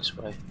coming this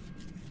way.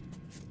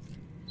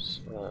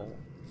 So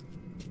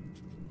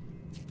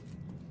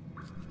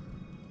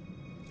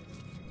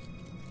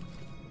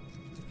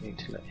need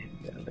to let him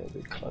get a little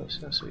bit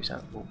closer so he's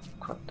out. Oh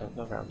crap, don't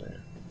go around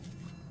there.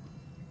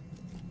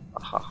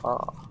 Ha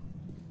ha.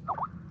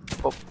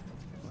 Oh.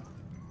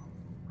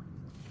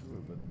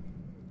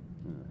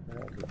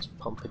 Let's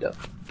pump it up.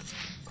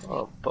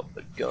 Pump up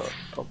the gun,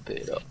 pump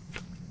it up.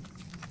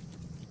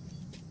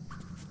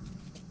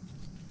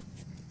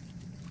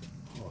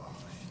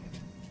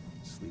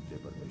 Sleep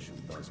deprivation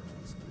does me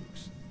its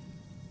tricks.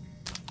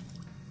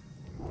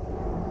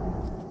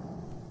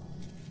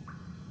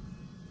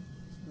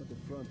 It's not the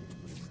front,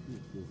 but it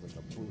still feels like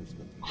a bullet's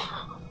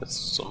gonna.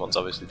 Someone's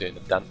obviously doing a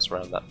dance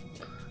around that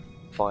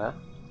fire.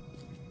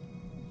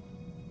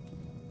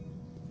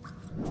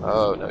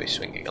 Oh no, he's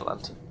swinging a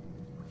lantern.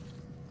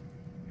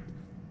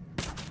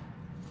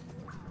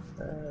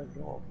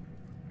 Go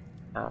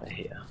on. Out of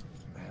here.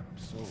 Man, I'm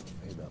so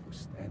fed up with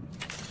standing.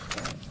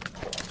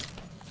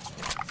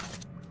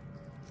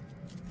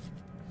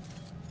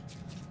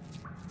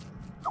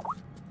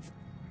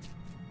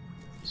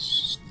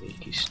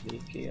 Sneaky,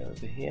 sneaky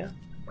over here.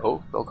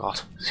 Oh, oh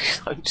god.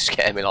 Don't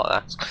scare me like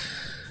that.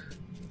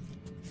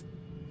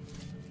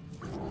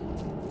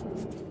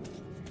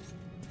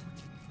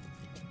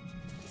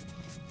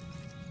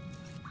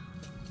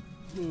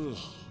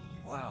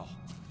 Wow.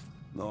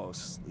 No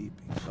sleeping.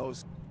 No.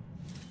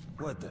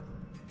 What the?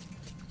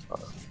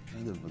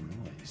 Kind of a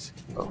noise.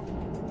 Oh.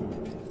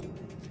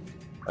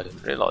 I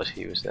didn't realise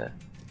he was there.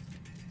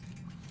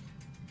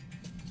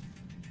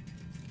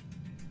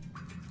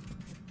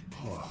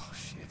 Oh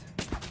shit.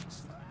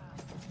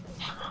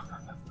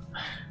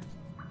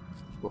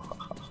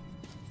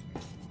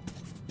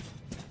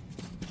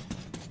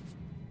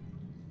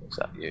 Is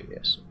that you?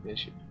 Yes, it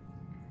is you.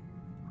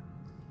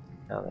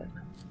 Now then,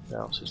 who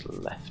else is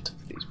left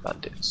of these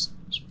bandits?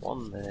 There's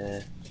one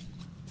there.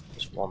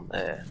 There's one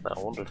there. Now I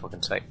wonder if I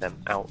can take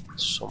them out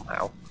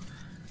somehow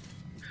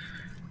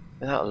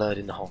without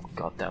alerting the whole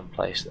goddamn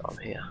place that I'm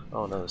here.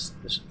 Oh no, there's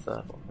a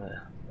third one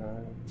there.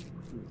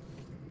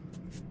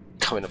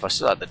 I mean, if I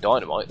still had the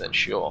dynamite, then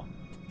sure.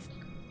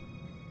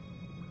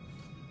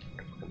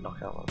 I can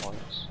knock out my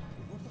lights.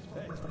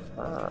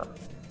 Ah.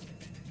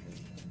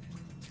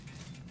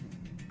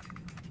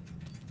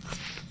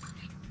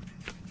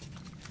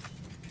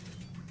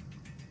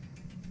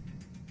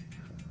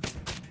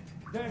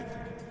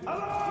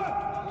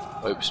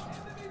 Oops.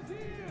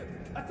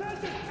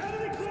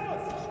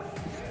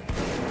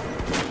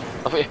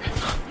 I mean,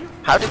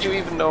 how did you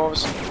even know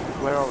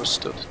where I was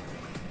stood?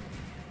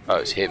 Oh,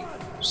 it's him.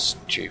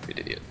 Stupid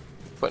idiot.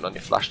 Putting on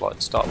your flashlight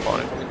and start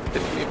firing.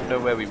 Didn't even know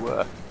where we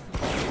were.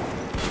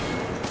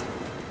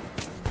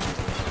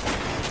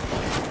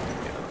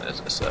 Yeah,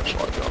 there's a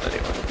searchlight on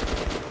anyway.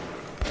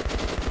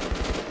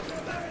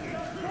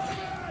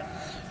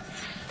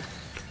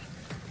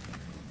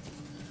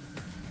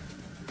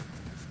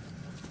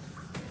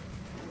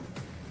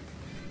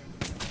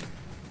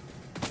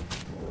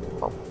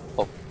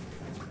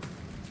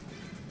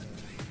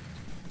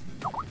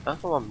 I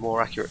think I'm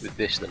more accurate with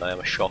this than I am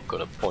a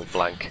shotgun at point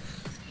blank.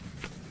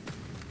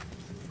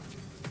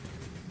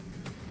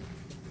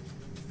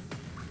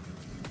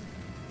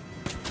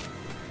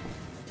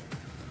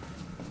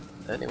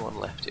 anyone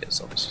left here?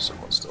 So obviously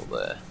someone's still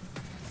there.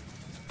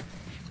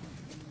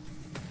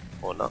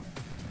 Or not.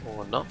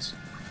 Or not.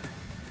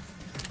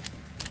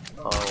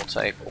 I'll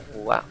take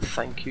all that,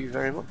 thank you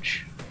very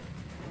much.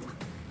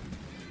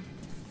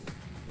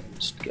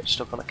 Just get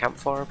stuck on a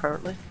campfire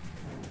apparently.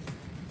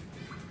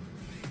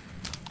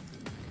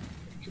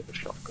 Cure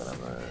shotgun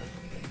ammo,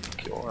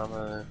 cure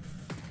ammo.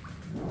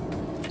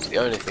 It's the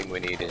only thing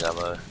we need in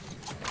ammo.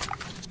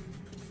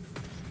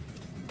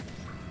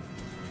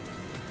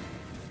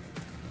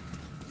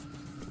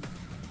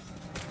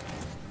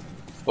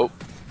 Oh!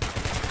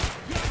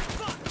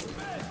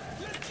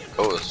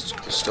 Oh,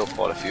 there's still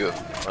quite a few of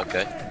them.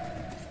 Okay.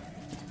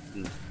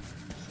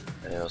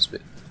 Yeah, I was a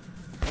bit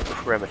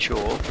premature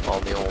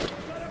on the old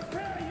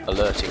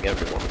alerting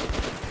everyone.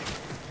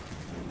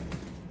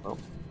 Oh,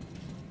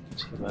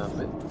 is he around a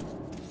bit?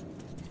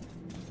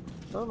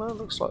 Oh no,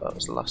 looks like that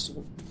was the last of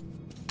them.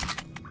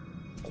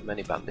 Not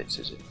many bandits,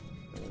 is it?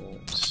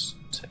 Let's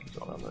take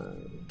your ammo,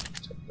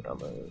 take your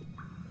ammo,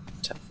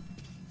 take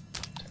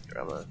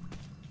your ammo.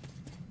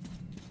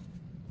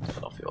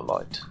 Turn off your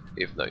light,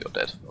 even though you're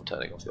dead. I'm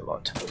turning off your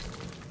light.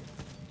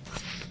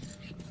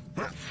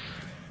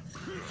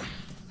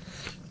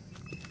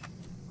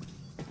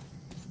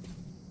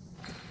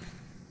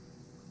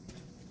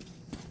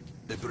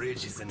 The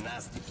bridge is a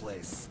nasty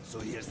place, so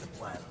here's the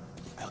plan.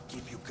 I'll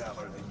keep you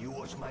covered and you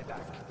watch my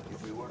back.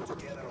 If we work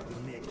together, I'll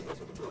be naked.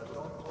 But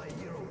don't play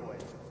hero boy.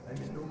 I'm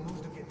in no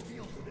mood to get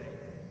killed today.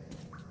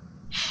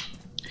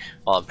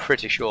 I'm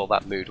pretty sure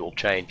that mood will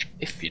change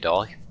if you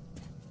die.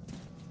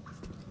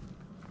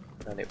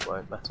 And it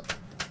won't matter.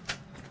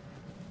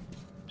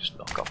 Just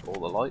knock off all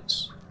the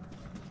lights.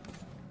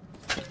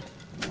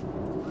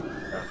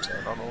 And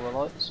turn on all the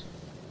lights.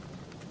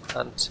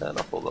 And turn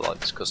off all the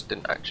lights, because I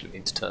didn't actually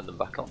mean to turn them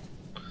back on.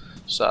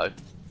 So,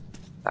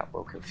 that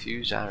will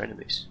confuse our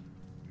enemies.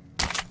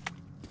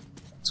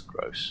 That's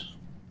gross.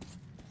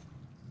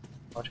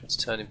 Why'd you have to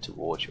turn him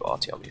towards you,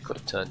 Artyom? You could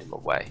have turned him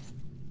away.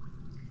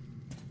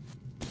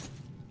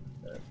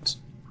 And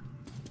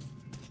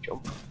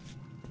jump.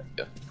 There we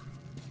go.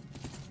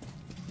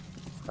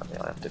 Apparently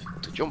I have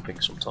difficulty jumping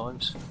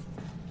sometimes.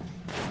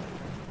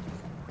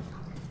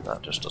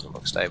 That just doesn't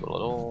look stable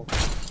at all.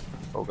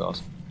 Oh god.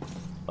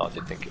 Oh, I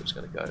did think it was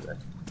going to go there.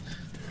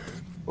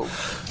 Oh.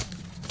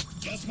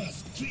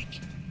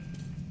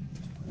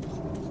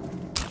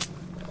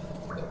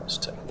 Let's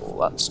take all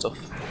that stuff.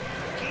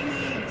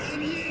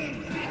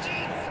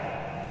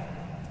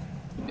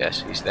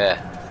 Yes, he's there.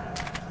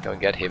 Go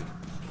and get him.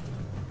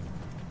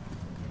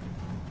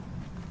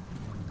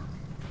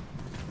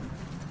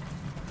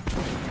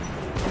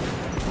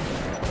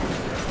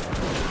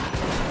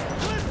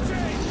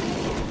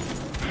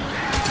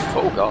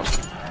 Oh god.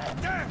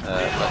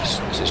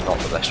 This is not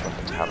the best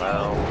weapon to have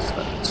out.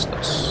 Let's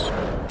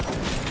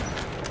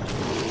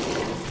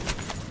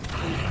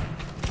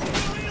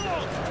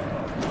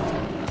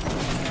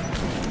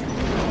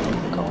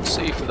can't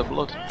see for the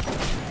blood.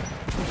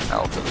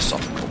 Out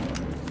philosophical.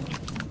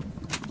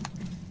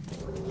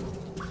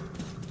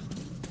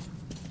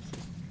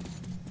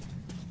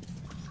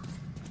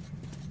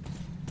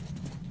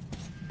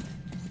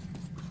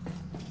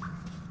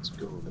 Let's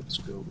go, let's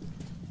go.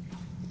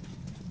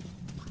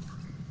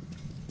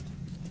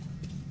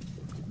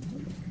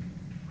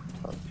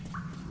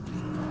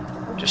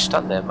 Just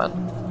stand there,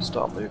 man.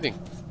 Start moving.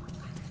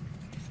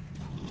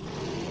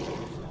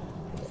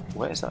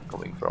 Where's that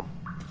coming from?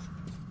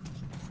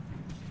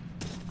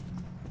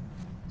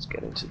 Let's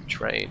get into the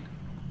train.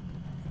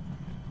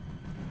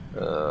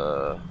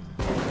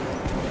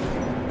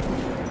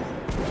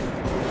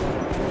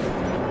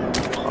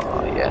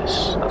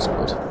 Yes, that's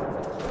good.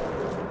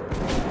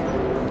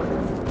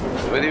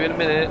 Be with you in a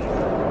minute.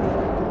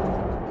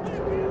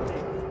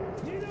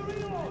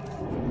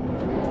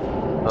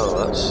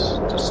 Oh, that's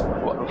just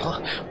what?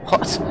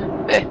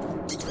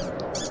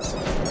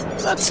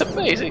 That's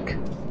amazing.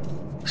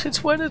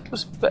 Since when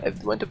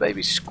when do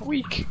babies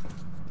squeak?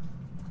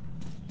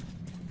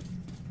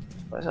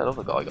 Where's that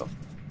other guy gone?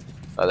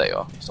 Oh, there you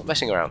are. Stop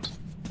messing around.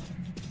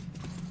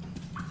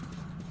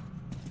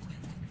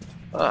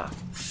 Ah,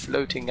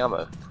 floating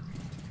ammo.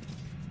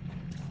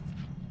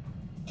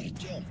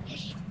 Artyom,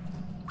 hush.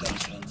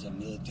 Those hands are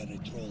military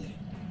trolley.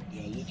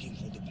 They are looking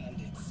for the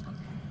bandits.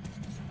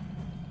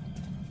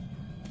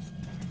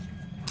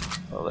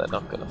 Well, they're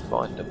not going to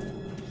find them.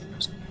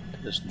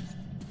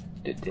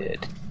 They're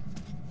dead.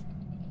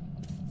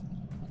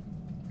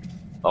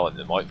 Oh, and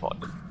they might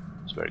find them.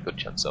 There's a very good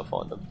chance they'll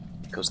find them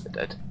because they're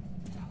dead.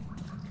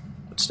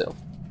 But still.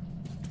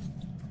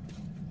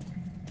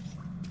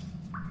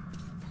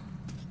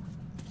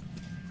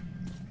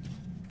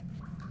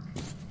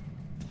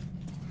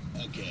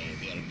 Okay,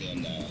 they are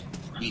gone now.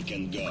 We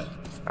can go.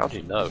 How do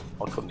you know?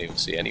 I couldn't even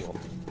see anyone.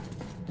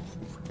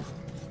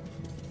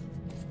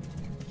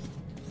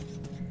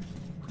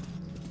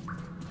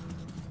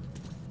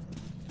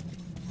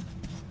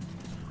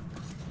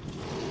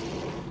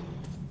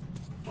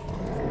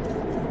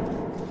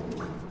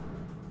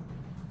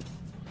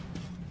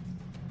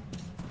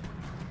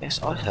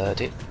 Yes, I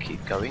heard it.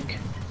 Keep going.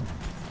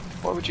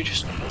 Why would you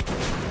just...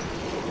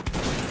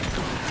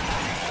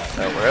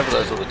 wherever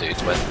those other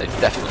dudes went, they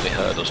definitely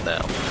heard us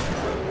now.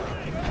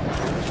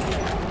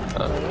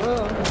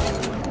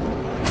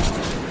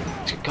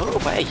 Go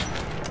away!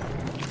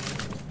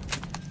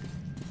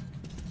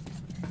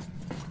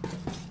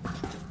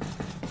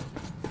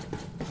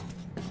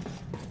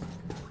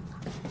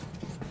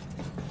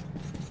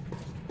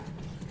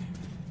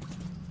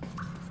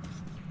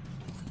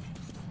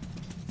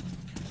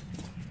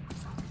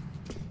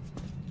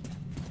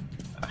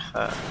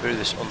 Through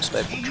this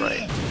unstable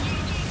train.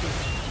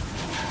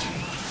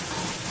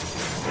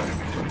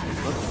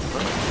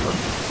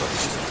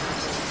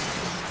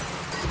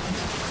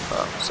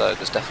 So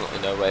there's definitely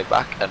no way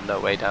back and no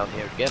way down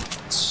here again.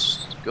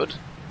 It's good.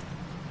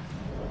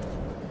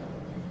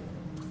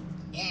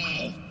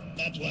 Wow,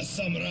 that was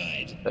some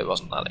ride. It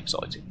wasn't that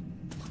exciting.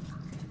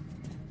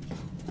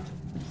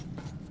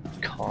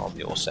 Calm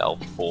yourself,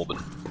 Bourbon.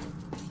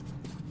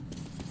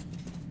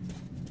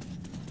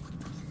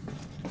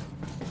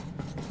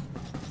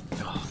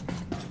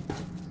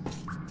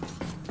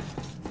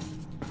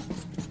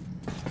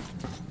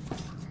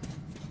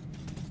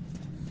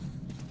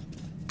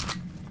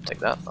 Take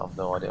that, I have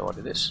no idea what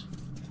it is.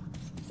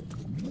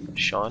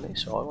 Shiny,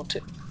 so I want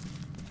it.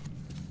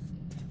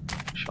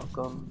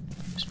 Shotgun,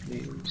 yes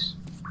please.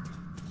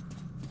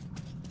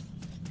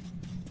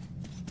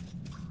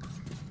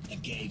 I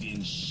gave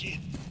him shit.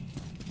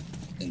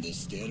 And the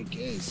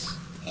staircase?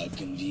 How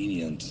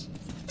convenient.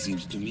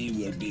 Seems to me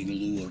we're being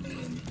lured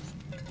in.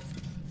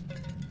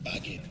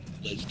 Back it,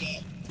 let's go.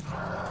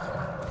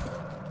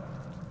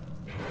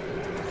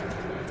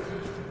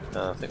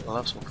 I think we'll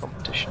have some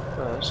competition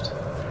first.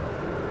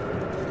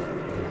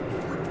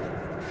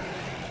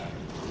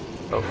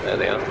 Oh, there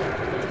they are.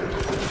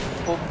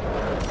 Oh.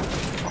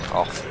 Fuck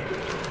off.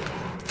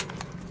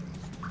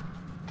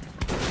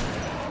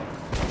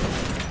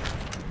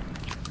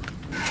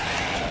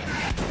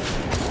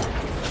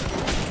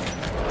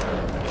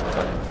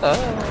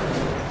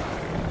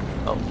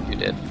 Oh, you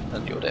did,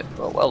 and you're dead.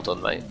 Well, well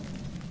done, mate.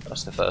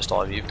 That's the first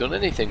time you've done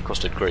anything,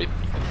 Custard Creep.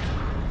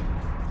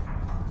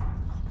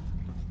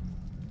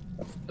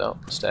 No,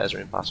 the stairs are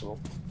impassable.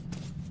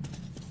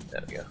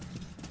 There we go.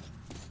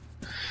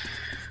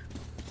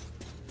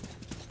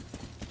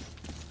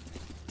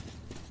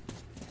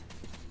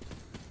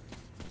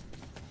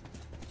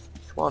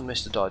 Come on,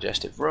 Mr.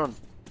 Digestive, run!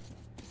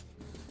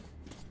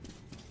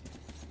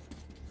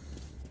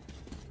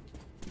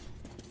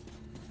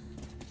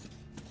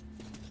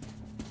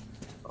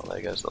 Oh,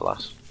 there goes the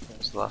last.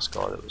 That's the last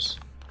guy that was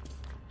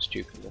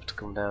stupid enough to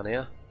come down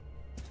here.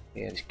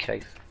 He had his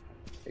cave.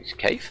 His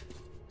cave?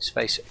 His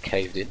face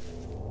caved in.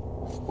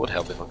 Would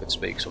help if I could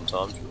speak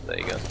sometimes, but there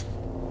you go.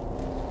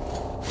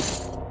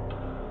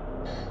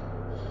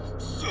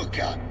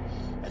 Suka!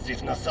 As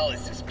if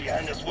Nasalis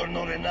behind us were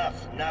not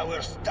enough. Now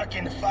we're stuck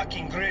in the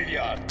fucking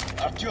graveyard.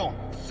 Artyom,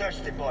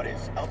 search the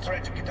bodies. I'll try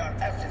to get our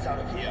asses out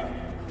of here.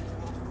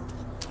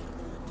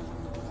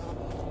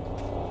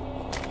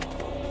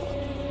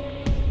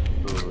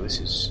 Ooh, this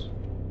is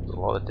a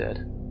lot of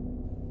dead.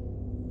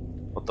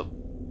 What the?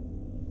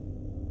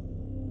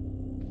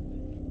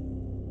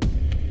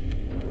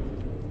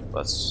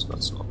 That's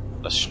not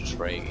a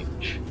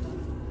strange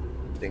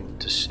thing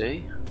to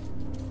see.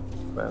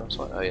 Well, it's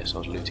like, oh yes, I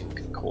was looting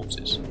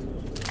corpses.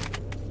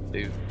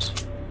 Loot,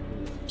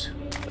 loot,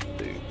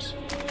 loot,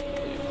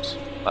 loot.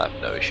 I have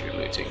no issue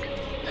looting.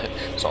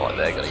 It's not like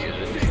they're going to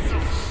use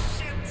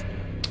it.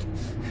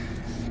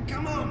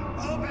 Come on,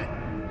 open!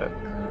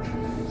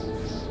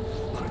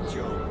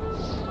 Artyom,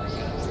 my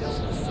God tells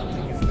me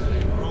something is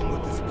very wrong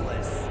with this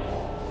place.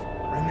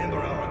 Remember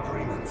our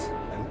agreement.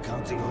 I'm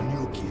counting on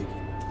you, kid.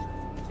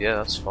 Yeah,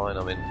 that's fine.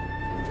 I mean,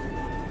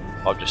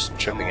 I'm just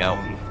tripping out.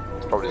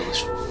 It's probably all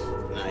this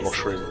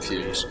mushroom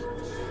fuse.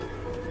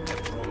 I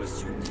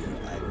promise you, dear,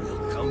 I will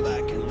come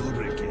back and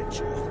lubricate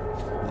you.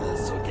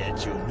 Also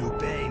get you new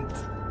paint.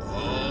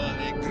 Oh,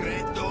 the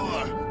great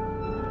door.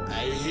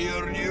 I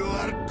hear you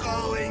are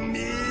calling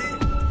me.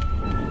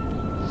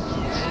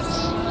 Yes,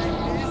 my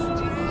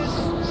mistress.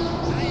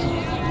 I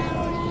hear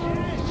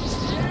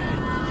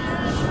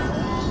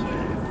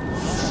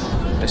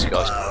you. This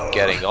guy's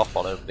getting off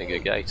on opening a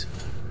gate.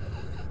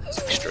 It's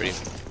extreme.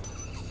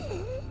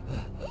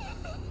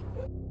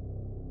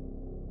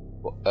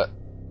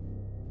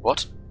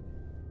 What?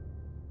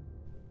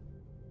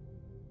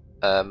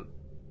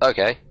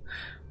 Okay.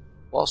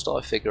 Whilst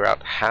I figure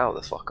out how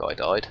the fuck I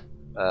died,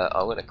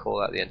 I'm going to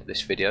call out the end of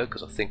this video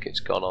because I think it's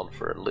gone on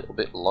for a little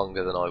bit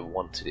longer than I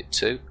wanted it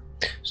to.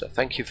 So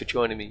thank you for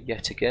joining me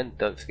yet again.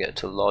 Don't forget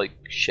to like,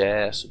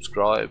 share,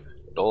 subscribe.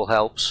 It all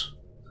helps.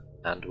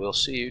 And we'll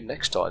see you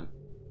next time.